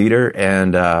 I'm your leader,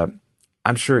 and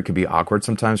I'm sure it could be awkward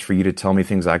sometimes for you to tell me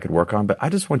things I could work on, but I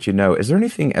just want you to know, is there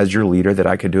anything as your leader that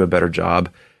I could do a better job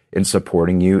in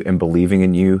supporting you and believing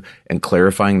in you and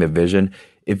clarifying the vision?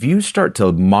 If you start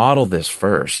to model this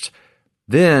first,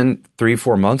 then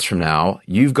 3-4 months from now,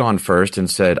 you've gone first and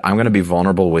said, I'm going to be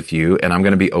vulnerable with you and I'm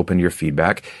going to be open to your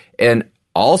feedback. And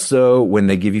also, when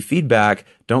they give you feedback,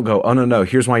 don't go, oh, no,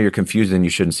 here's why you're confused and you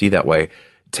shouldn't see that way.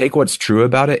 Take what's true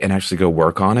about it and actually go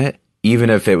work on it. Even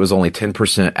if it was only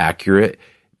 10% accurate,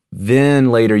 then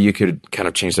later you could kind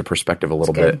of change the perspective a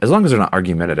little bit, as long as they're not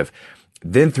argumentative.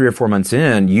 Then 3 or 4 months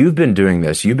in, you've been doing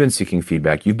this. You've been seeking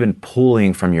feedback. You've been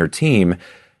pulling from your team.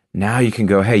 Now you can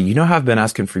go, hey, you know how I've been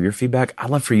asking for your feedback? I'd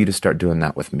love for you to start doing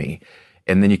that with me.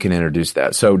 And then you can introduce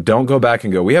that. So don't go back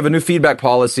and go, we have a new feedback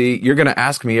policy. You're going to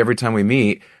ask me every time we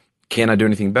meet, can I do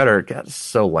anything better? That's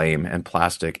so lame and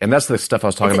plastic. And that's the stuff I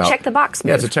was talking about. It's a check the box move.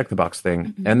 Yeah, it's a check the box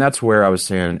thing. And that's where I was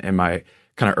saying in my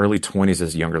kind of early 20s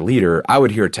as a younger leader, I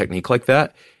would hear a technique like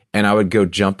that and I would go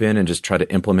jump in and just try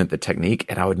to implement the technique,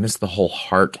 and I would miss the whole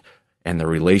heart and the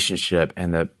relationship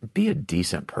and be a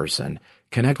decent person.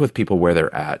 Connect with people where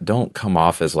they're at. Don't come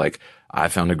off as like, I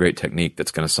found a great technique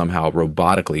that's going to somehow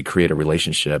robotically create a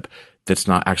relationship that's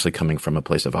not actually coming from a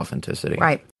place of authenticity.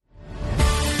 Right.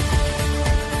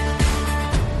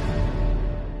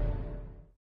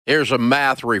 Here's a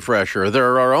math refresher.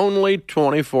 There are only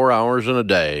 24 hours in a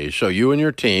day, so you and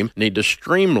your team need to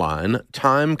streamline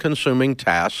time-consuming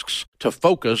tasks to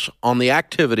focus on the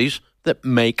activities that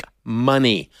make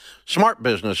money. Smart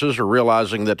businesses are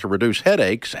realizing that to reduce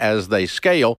headaches as they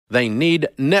scale, they need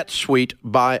NetSuite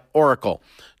by Oracle.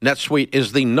 NetSuite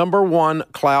is the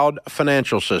 #1 cloud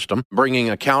financial system,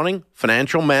 bringing accounting,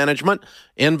 financial management,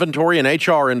 inventory, and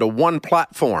HR into one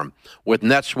platform. With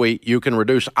NetSuite, you can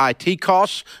reduce IT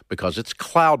costs because it's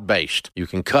cloud-based. You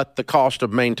can cut the cost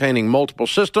of maintaining multiple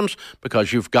systems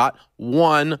because you've got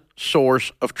one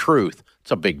source of truth.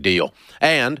 It's a big deal.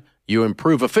 And you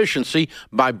improve efficiency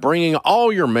by bringing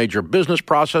all your major business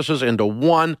processes into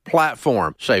one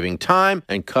platform, saving time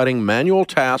and cutting manual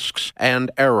tasks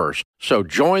and errors. So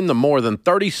join the more than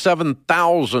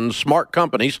 37,000 smart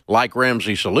companies like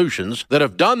Ramsey Solutions that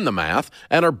have done the math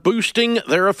and are boosting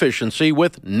their efficiency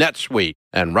with NetSuite.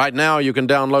 And right now, you can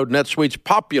download NetSuite's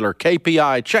popular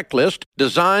KPI checklist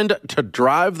designed to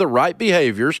drive the right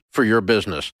behaviors for your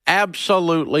business.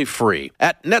 Absolutely free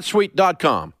at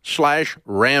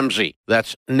netsuite.com/Ramsey.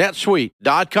 That's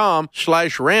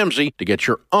netsuite.com/Ramsey to get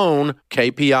your own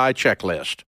KPI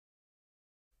checklist.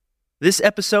 This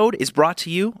episode is brought to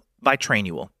you by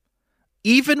Trainual.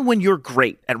 Even when you're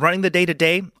great at running the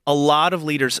day-to-day, a lot of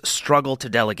leaders struggle to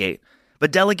delegate.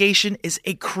 But delegation is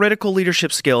a critical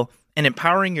leadership skill, and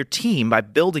empowering your team by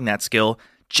building that skill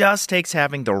just takes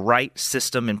having the right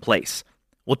system in place.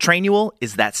 Well, Trainual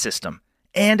is that system,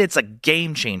 and it's a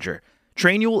game changer.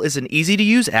 Trainual is an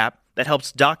easy-to-use app that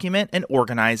helps document and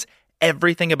organize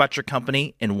everything about your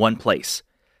company in one place.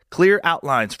 Clear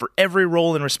outlines for every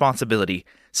role and responsibility,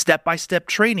 step-by-step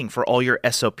training for all your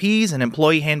SOPs and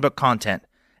employee handbook content,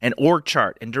 an org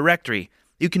chart and directory.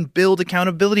 You can build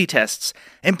accountability tests.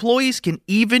 Employees can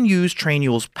even use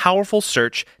Trainual's powerful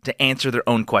search to answer their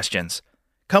own questions.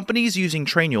 Companies using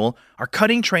Trainual are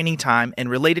cutting training time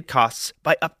and related costs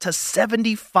by up to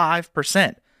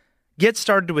 75%. Get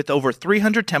started with over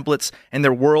 300 templates and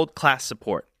their world-class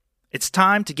support. It's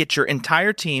time to get your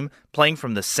entire team playing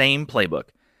from the same playbook.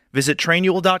 Visit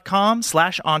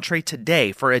Trainual.com/Entree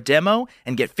today for a demo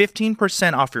and get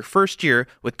 15% off your first year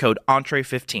with code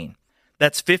Entree15.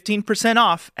 That's 15%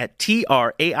 off at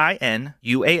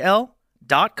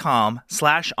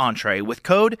TRAINUAL.com/Entree with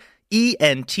code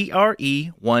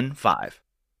ENTRE15.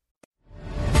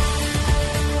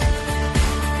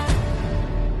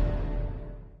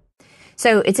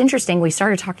 So it's interesting. We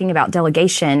started talking about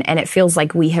delegation, and it feels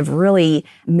like we have really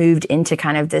moved into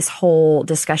kind of this whole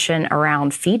discussion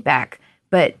around feedback.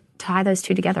 But tie those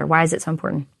two together. Why is it so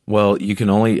important? Well, you can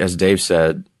only, as Dave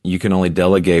said, you can only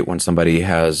delegate when somebody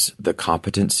has the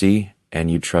competency and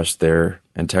you trust their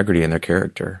integrity and their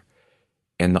character.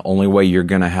 And the only way you're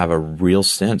going to have a real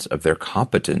sense of their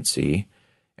competency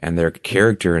and their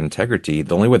character and integrity,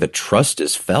 the only way the trust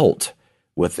is felt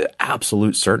with the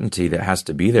absolute certainty that has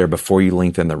to be there before you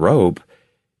lengthen the rope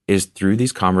is through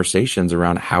these conversations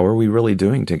around how are we really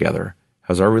doing together?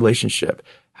 How's our relationship?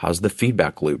 How's the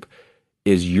feedback loop?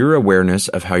 Is your awareness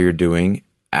of how you're doing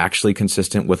actually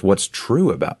consistent with what's true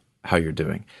about how you're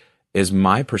doing? Is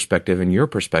my perspective and your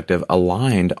perspective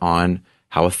aligned on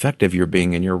how effective you're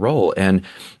being in your role? And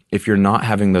if you're not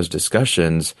having those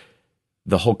discussions,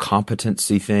 the whole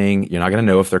competency thing, you're not going to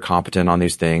know if they're competent on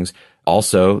these things.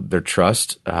 Also, their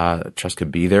trust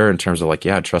could be there in terms of like,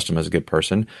 yeah, I trust them as a good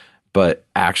person, but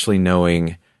actually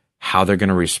knowing how they're going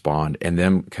to respond and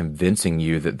them convincing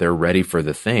you that they're ready for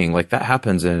the thing, like that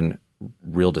happens in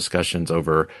real discussions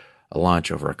over a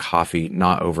lunch, over a coffee,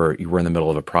 not over you were in the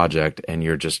middle of a project and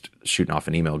you're just shooting off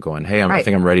an email going, hey, I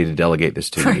think I'm ready to delegate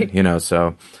this to you. You know,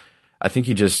 so I think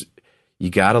you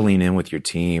got to lean in with your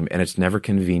team, and it's never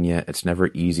convenient. It's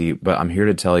never easy, but I'm here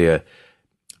to tell you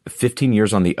 15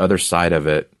 years on the other side of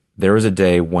it, there was a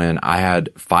day when I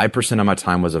had 5% of my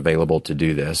time was available to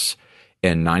do this,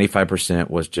 and 95%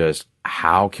 was just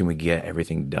how can we get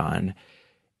everything done?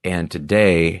 And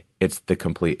today it's the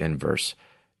complete inverse.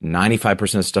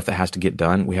 95% of stuff that has to get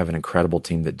done, we have an incredible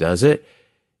team that does it.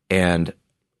 And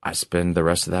I spend the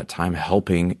rest of that time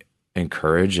helping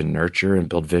encourage and nurture and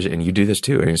build vision. And you do this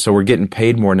too. And so we're getting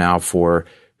paid more now for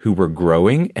who we're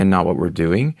growing and not what we're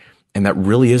doing. And that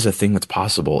really is a thing that's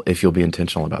possible if you'll be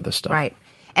intentional about this stuff. Right.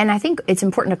 And I think it's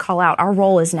important to call out our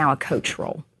role is now a coach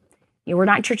role. We're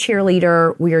not your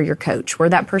cheerleader. We are your coach. We're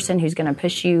that person who's going to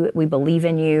push you. We believe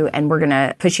in you, and we're going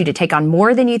to push you to take on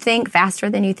more than you think, faster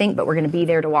than you think, but we're going to be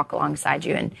there to walk alongside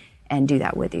you and do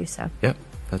that with you. So, yep,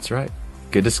 that's right.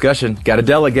 Good discussion. Got to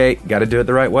delegate. Got to do it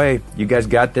the right way. You guys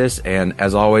got this. And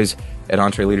as always, at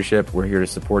Entree Leadership, we're here to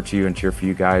support you and cheer for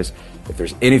you guys. If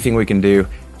there's anything we can do,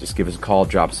 just give us a call,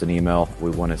 drop us an email. We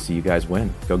want to see you guys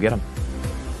win. Go get them.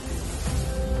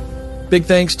 Big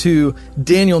thanks to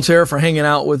Daniel and Sarah for hanging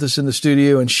out with us in the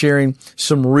studio and sharing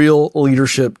some real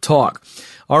leadership talk.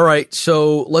 All right,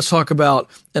 so let's talk about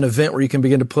an event where you can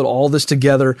begin to put all this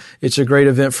together. It's a great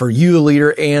event for you, the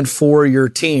leader, and for your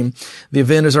team. The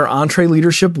event is our Entree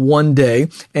Leadership One Day,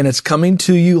 and it's coming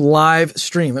to you live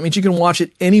stream. That means you can watch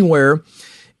it anywhere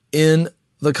in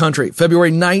the country.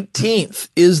 February 19th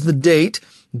is the date.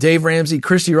 Dave Ramsey,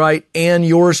 Christy Wright, and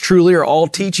yours truly are all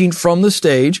teaching from the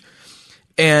stage.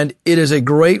 And it is a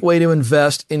great way to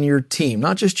invest in your team,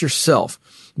 not just yourself,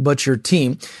 but your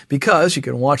team, because you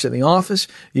can watch it in the office.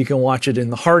 You can watch it in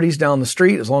the Hardee's down the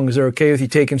street, as long as they're okay with you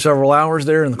taking several hours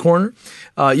there in the corner.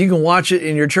 You can watch it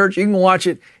in your church. You can watch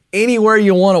it anywhere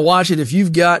you want to watch it. If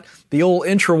you've got the old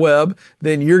intraweb,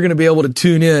 then you're going to be able to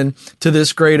tune in to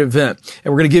this great event.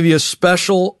 And we're going to give you a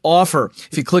special offer.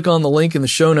 If you click on the link in the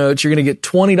show notes, you're going to get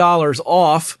 $20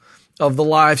 off of the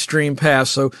live stream pass.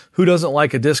 So who doesn't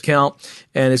like a discount?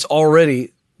 And it's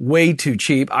already way too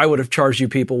cheap. I would have charged you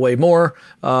people way more.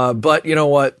 But you know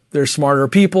what? There's smarter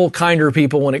people, kinder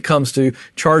people when it comes to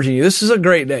charging you. This is a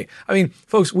great day. I mean,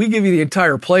 folks, we give you the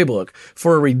entire playbook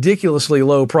for a ridiculously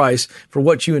low price for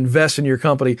what you invest in your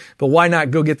company. But why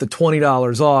not go get the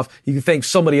 $20 off? You can thank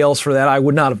somebody else for that. I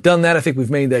would not have done that. I think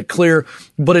we've made that clear,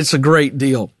 but it's a great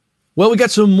deal. Well, we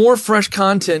got some more fresh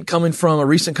content coming from a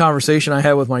recent conversation I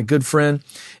had with my good friend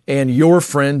and your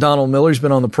friend, Donald Miller. He's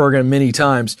been on the program many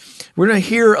times. We're going to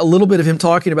hear a little bit of him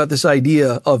talking about this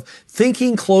idea of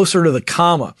thinking closer to the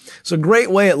comma. It's a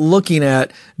great way at looking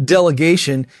at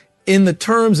delegation in the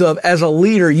terms of, as a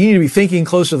leader, you need to be thinking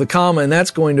closer to the comma, and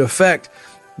that's going to affect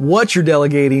what you're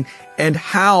delegating and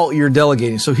how you're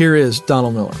delegating. So here is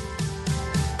Donald Miller.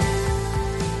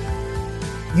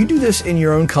 You do this in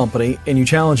your own company, and you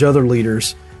challenge other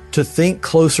leaders to think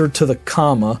closer to the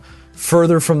comma,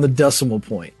 further from the decimal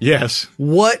point. Yes.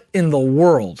 What in the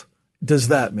world does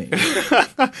that mean?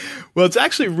 Well, it's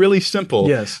actually really simple.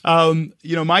 Yes.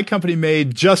 My company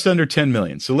made just under 10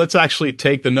 million. So let's actually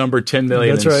take the number 10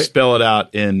 million That's and right. spell it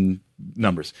out in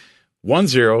numbers.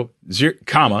 10,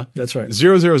 comma. That's right.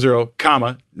 000,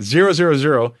 comma,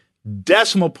 000,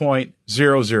 decimal point,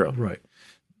 00. Right.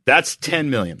 That's 10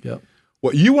 million. Yep.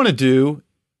 What you want to do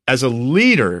as a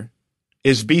leader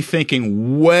is be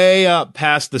thinking way up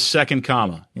past the second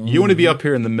comma. You want to be up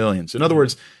here in the millions. In other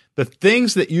words, the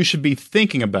things that you should be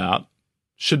thinking about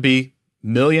should be $1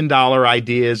 million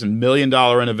ideas and $1 million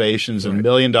innovations and $1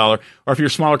 million, or if you're a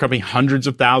smaller company, hundreds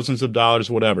of thousands of dollars,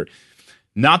 whatever.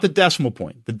 Not the decimal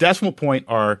point. The decimal point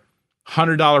are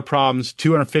 $100 problems,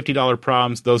 $250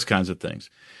 problems, those kinds of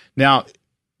things. Now,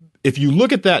 if you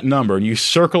look at that number and you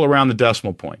circle around the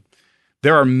decimal point,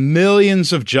 there are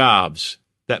millions of jobs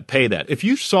that pay that. If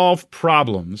you solve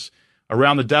problems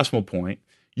around the decimal point,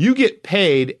 you get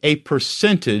paid a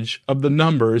percentage of the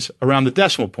numbers around the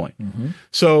decimal point. Mm-hmm.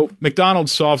 So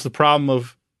McDonald's solves the problem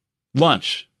of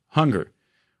lunch, hunger.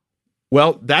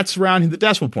 Well, that's around the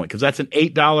decimal point because that's an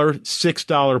 $8,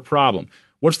 $6 problem.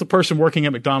 What's the person working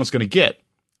at McDonald's going to get?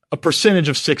 A percentage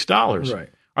of $6. Right.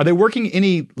 Are they working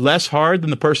any less hard than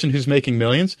the person who's making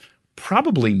millions?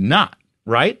 Probably not.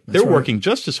 Right? They're working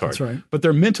just as hard. That's right. But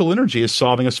their mental energy is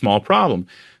solving a small problem.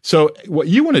 So what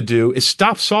you want to do is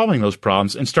stop solving those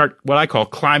problems and start what I call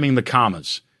climbing the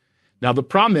commas. Now, the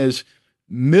problem is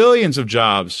millions of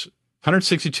jobs,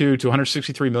 162 to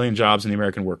 163 million jobs in the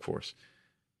American workforce.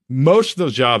 Most of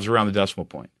those jobs are around the decimal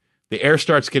point. The air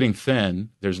starts getting thin.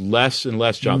 There's less and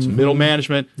less jobs. Middle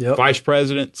management, vice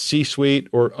president, C-suite,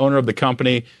 or owner of the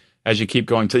company as you keep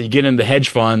going until you get into hedge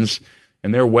funds,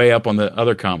 and they're way up on the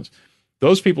other commas.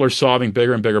 Those people are solving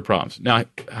bigger and bigger problems. Now,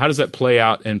 how does that play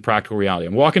out in practical reality?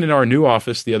 I'm walking into our new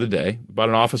office the other day, bought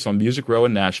an office on Music Row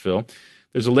in Nashville.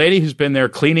 There's a lady who's been there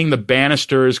cleaning the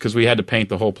banisters because we had to paint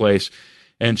the whole place.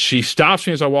 And she stops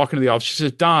me as I walk into the office. She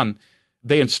says, Don,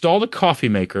 they installed a coffee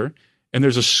maker, and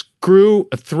there's a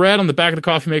thread on the back of the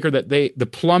coffee maker that the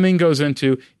plumbing goes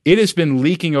into. It has been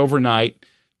leaking overnight.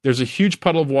 There's a huge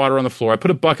puddle of water on the floor. I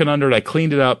put a bucket under it. I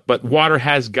cleaned it up, but water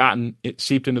has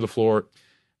seeped into the floor.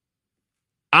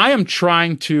 I'm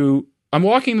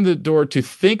walking in the door to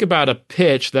think about a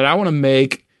pitch that I want to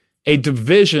make a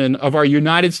division of our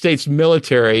United States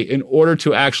military in order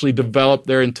to actually develop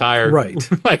their entire... Right.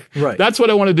 Right. That's what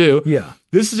I want to do. Yeah.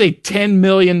 This is a $10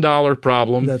 million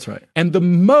problem. That's right. And the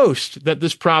most that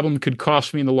this problem could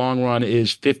cost me in the long run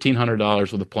is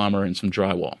 $1,500 with a plumber and some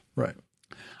drywall. Right.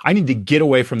 I need to get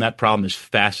away from that problem as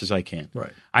fast as I can.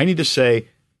 Right. I need to say,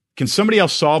 can somebody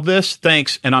else solve this?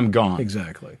 Thanks, and I'm gone.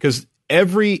 Exactly. Because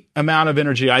every amount of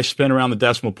energy I spend around the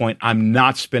decimal point, I'm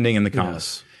not spending in the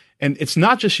commas. Yes. And it's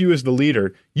not just you as the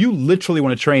leader. You literally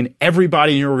want to train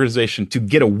everybody in your organization to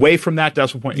get away from that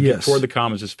decimal point and get toward the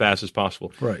commas as fast as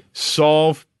possible. Right.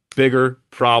 Solve bigger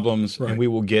problems, Right. and we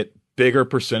will get bigger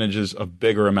percentages of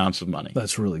bigger amounts of money.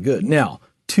 That's really good. Now,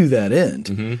 to that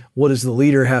end, what does the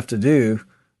leader have to do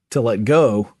to let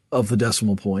go of the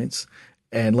decimal points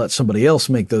and let somebody else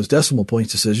make those decimal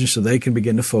points decisions so they can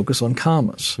begin to focus on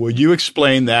commas? Will you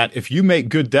explain that if you make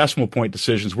good decimal point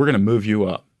decisions, we're going to move you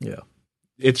up? Yeah.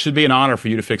 It should be an honor for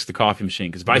you to fix the coffee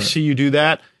machine, because if I see you do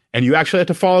that and you actually have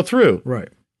to follow through, Right.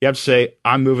 you have to say,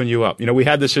 I'm moving you up. You know, we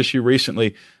had this issue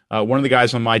recently. One of the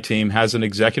guys on my team has an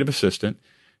executive assistant.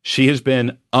 She has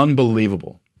been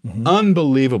unbelievable,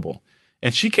 unbelievable.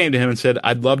 And she came to him and said,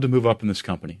 I'd love to move up in this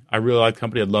company. I really like the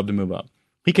company. I'd love to move up.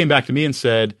 He came back to me and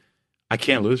said, I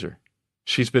can't lose her.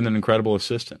 She's been an incredible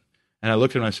assistant. And I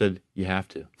looked at her and I said, you have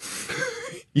to.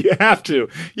 You have to.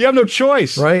 You have no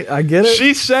choice. Right. I get it.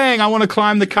 She's saying, I want to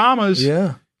climb the commas.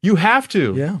 Yeah. You have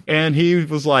to. Yeah. And he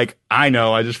was like, I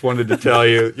know. I just wanted to tell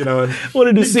you, and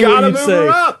wanted to see what you'd say. Her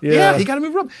up. Yeah. You got to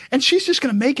move her up. And she's just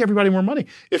going to make everybody more money.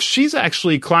 If she's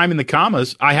actually climbing the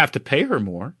commas, I have to pay her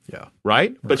more. Yeah.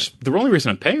 Right? But the only reason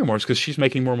I'm paying her more is because she's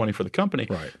making more money for the company.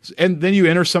 Right. And then you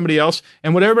enter somebody else.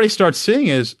 And what everybody starts seeing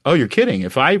is, oh, you're kidding.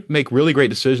 If I make really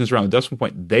great decisions around the decimal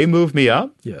point, they move me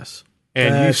up. Yes.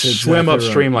 And That's you swim exactly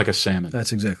upstream right. like a salmon.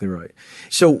 That's exactly right.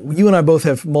 So you and I both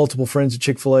have multiple friends at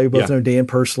Chick-fil-A. Both know Dan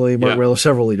personally, Mark Raylor,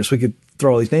 several leaders. We could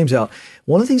throw all these names out.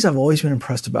 One of the things I've always been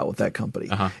impressed about with that company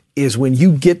is when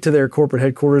you get to their corporate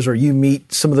headquarters or you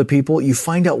meet some of the people, you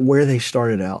find out where they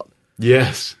started out.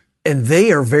 Yes. And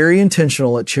they are very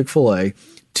intentional at Chick-fil-A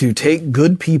to take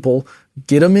good people,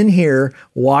 get them in here,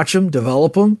 watch them,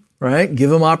 develop them, right? Give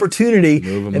them opportunity,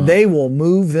 and they will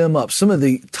move them up. Some of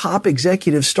the top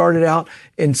executives started out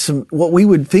in some what we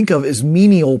would think of as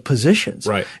menial positions.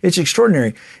 Right. It's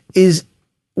extraordinary. Is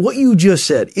what you just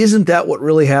said, isn't that what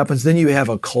really happens? Then you have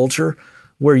a culture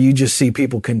where you just see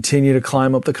people continue to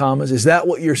climb up the commas. Is that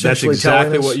what you're essentially telling us? That's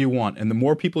exactly what you want. And the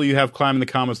more people you have climbing the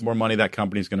commas, the more money that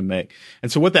company is going to make.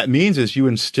 And so what that means is you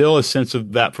instill a sense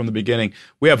of that from the beginning.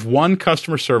 We have one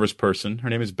customer service person. Her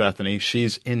name is Bethany.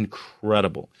 She's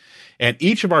incredible. And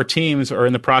each of our teams are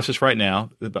in the process right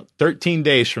now. About 13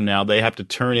 days from now, they have to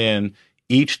turn in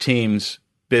each team's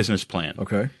business plan.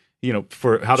 Okay.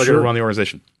 For how they're going to run the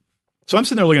organization. So I'm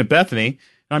sitting there looking at Bethany,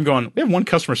 and I'm going, we have one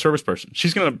customer service person.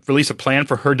 She's going to release a plan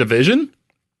for her division.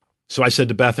 So I said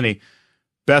to Bethany,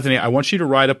 I want you to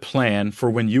write a plan for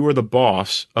when you are the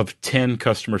boss of 10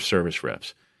 customer service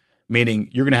reps. Meaning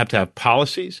you're going to have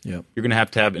policies. Yep. You're going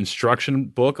to have instruction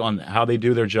book on how they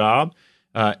do their job.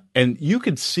 And you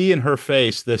could see in her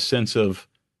face this sense of,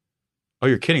 oh,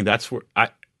 you're kidding. That's where and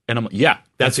I'm like, yeah,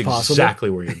 that's exactly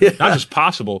where you're going. Not just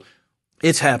possible.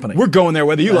 It's happening. We're going there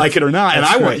whether you like it or not. And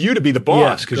I want you to be the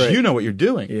boss because you know what you're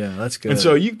doing. Yeah, that's good. And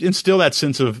so you instill that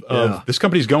sense of this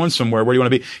company's going somewhere. Where do you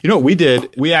want to be? You know what we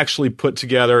did? We actually put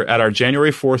together at our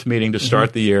January 4th meeting to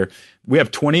start the year, we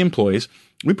have 20 employees.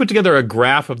 We put together a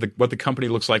graph of what the company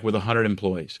looks like with 100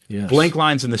 employees. Yes. Blank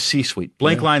lines in the C-suite,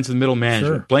 blank lines in the middle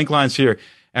management, blank lines here.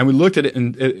 And we looked at it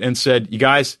and said, you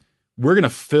guys, we're going to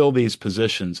fill these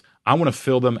positions. I want to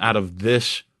fill them out of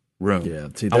this room. Yeah,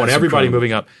 I want everybody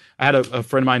moving up. I had a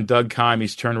friend of mine, Doug Kime.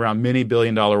 He's turned around many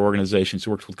billion-dollar organizations. He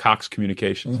works with Cox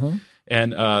Communications.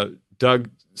 And Doug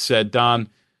said, Don,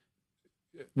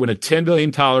 when a $10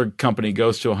 billion company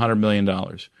goes to $100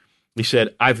 million, he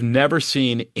said, I've never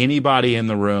seen anybody in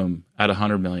the room at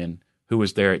 $100 million who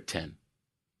was there at 10.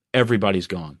 Everybody's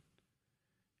gone.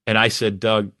 And I said,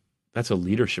 Doug, that's a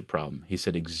leadership problem. He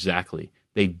said, exactly.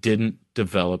 They didn't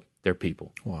develop their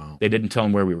people. Wow. They didn't tell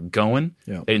them where we were going.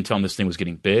 Yep. They didn't tell them this thing was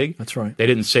getting big. That's right. They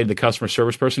didn't say to the customer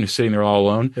service person who's sitting there all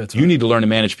alone, you need to learn to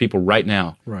manage people right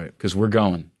now. Right. Because we're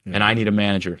going. Yeah. And I need a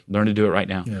manager. Learn to do it right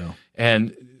now. Yeah.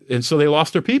 And so they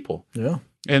lost their people. Yeah.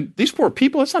 And these poor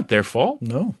people, it's not their fault.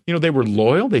 No. They were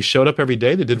loyal. They showed up every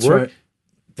day. They did work. Right.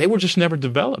 They were just never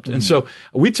developed. And so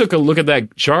we took a look at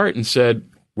that chart and said,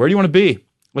 where do you want to be?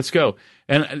 Let's go.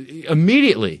 And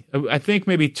immediately, I think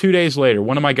maybe 2 days later,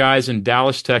 one of my guys in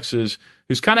Dallas, Texas,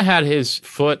 who's kind of had his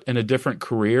foot in a different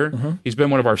career. He's been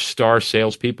one of our star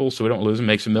salespeople, so we don't lose him.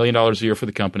 Makes $1 million a year for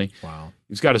the company. Wow.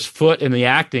 He's got his foot in the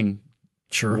acting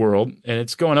world, and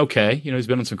it's going okay. He's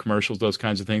been on some commercials, those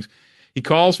kinds of things. He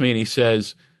calls me and he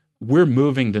says, we're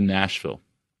moving to Nashville.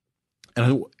 And I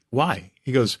go, why?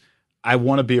 He goes, I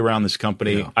want to be around this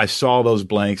company. Yeah. I saw those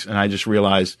blanks, and I just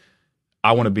realized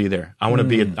I want to be there. I want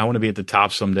to be at the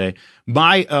top someday.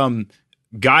 My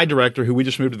guide director, who we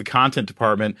just moved to the content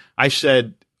department, I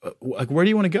said, where do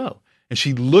you want to go? And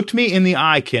she looked me in the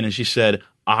eye, Ken, and she said,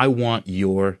 I want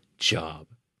your job.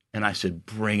 And I said,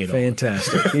 bring it on.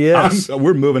 Fantastic. Yes.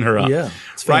 We're moving her up. Yeah,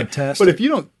 it's fantastic. But if you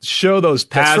don't show those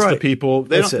paths to people,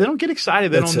 they don't get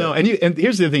excited. They don't know. And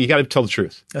here's the thing. You got to tell the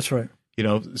truth. That's right.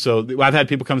 So I've had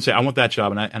people come and say, I want that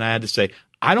job. And I had to say,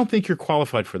 I don't think you're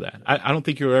qualified for that. I don't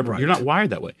think you're not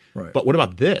wired that way. Right. But what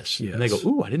about this? Yes. And they go,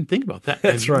 ooh, I didn't think about that.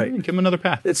 That's right. Give them another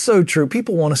path. It's so true.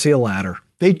 People want to see a ladder.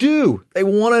 They do. They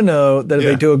want to know that if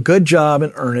they do a good job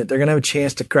and earn it, they're going to have a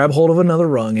chance to grab hold of another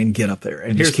rung and get up there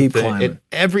and just keep climbing.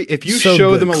 If you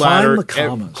show them a ladder,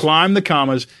 climb the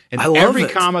commas. And every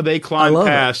comma they climb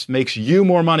past makes you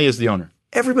more money as the owner.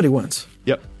 Everybody wins.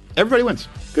 Yep. Everybody wins.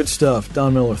 Good stuff.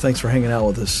 Don Miller, thanks for hanging out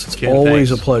with us. It's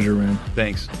always a pleasure, man.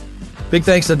 Thanks. Big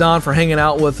thanks to Don for hanging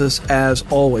out with us as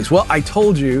always. Well, I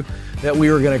told you that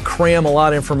we were going to cram a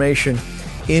lot of information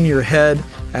in your head.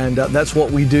 And that's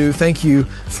what we do. Thank you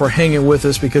for hanging with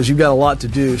us because you've got a lot to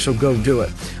do, so go do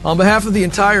it. On behalf of the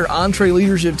entire Entree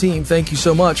leadership team, thank you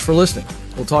so much for listening.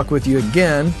 We'll talk with you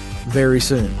again very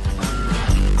soon.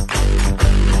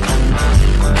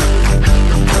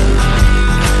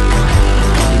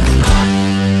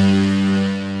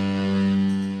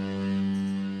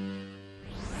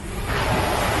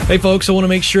 Hey folks, I want to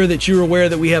make sure that you're aware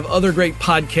that we have other great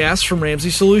podcasts from Ramsey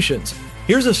Solutions.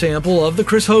 Here's a sample of The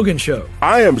Chris Hogan Show.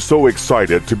 I am so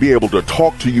excited to be able to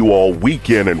talk to you all week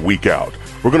in and week out.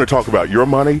 We're going to talk about your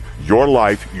money, your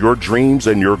life, your dreams,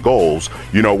 and your goals.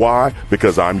 You know why?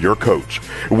 Because I'm your coach.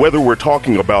 Whether we're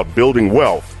talking about building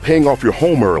wealth, paying off your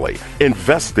home early,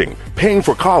 investing, paying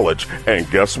for college, and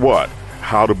guess what?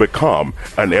 How to become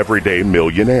an everyday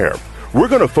millionaire. We're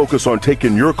going to focus on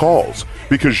taking your calls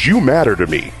because you matter to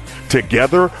me.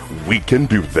 Together, we can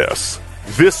do this.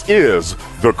 This is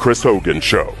The Chris Hogan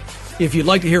Show. If you'd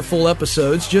like to hear full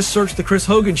episodes, just search The Chris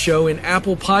Hogan Show in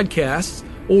Apple Podcasts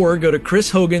or go to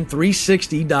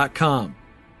chrishogan360.com.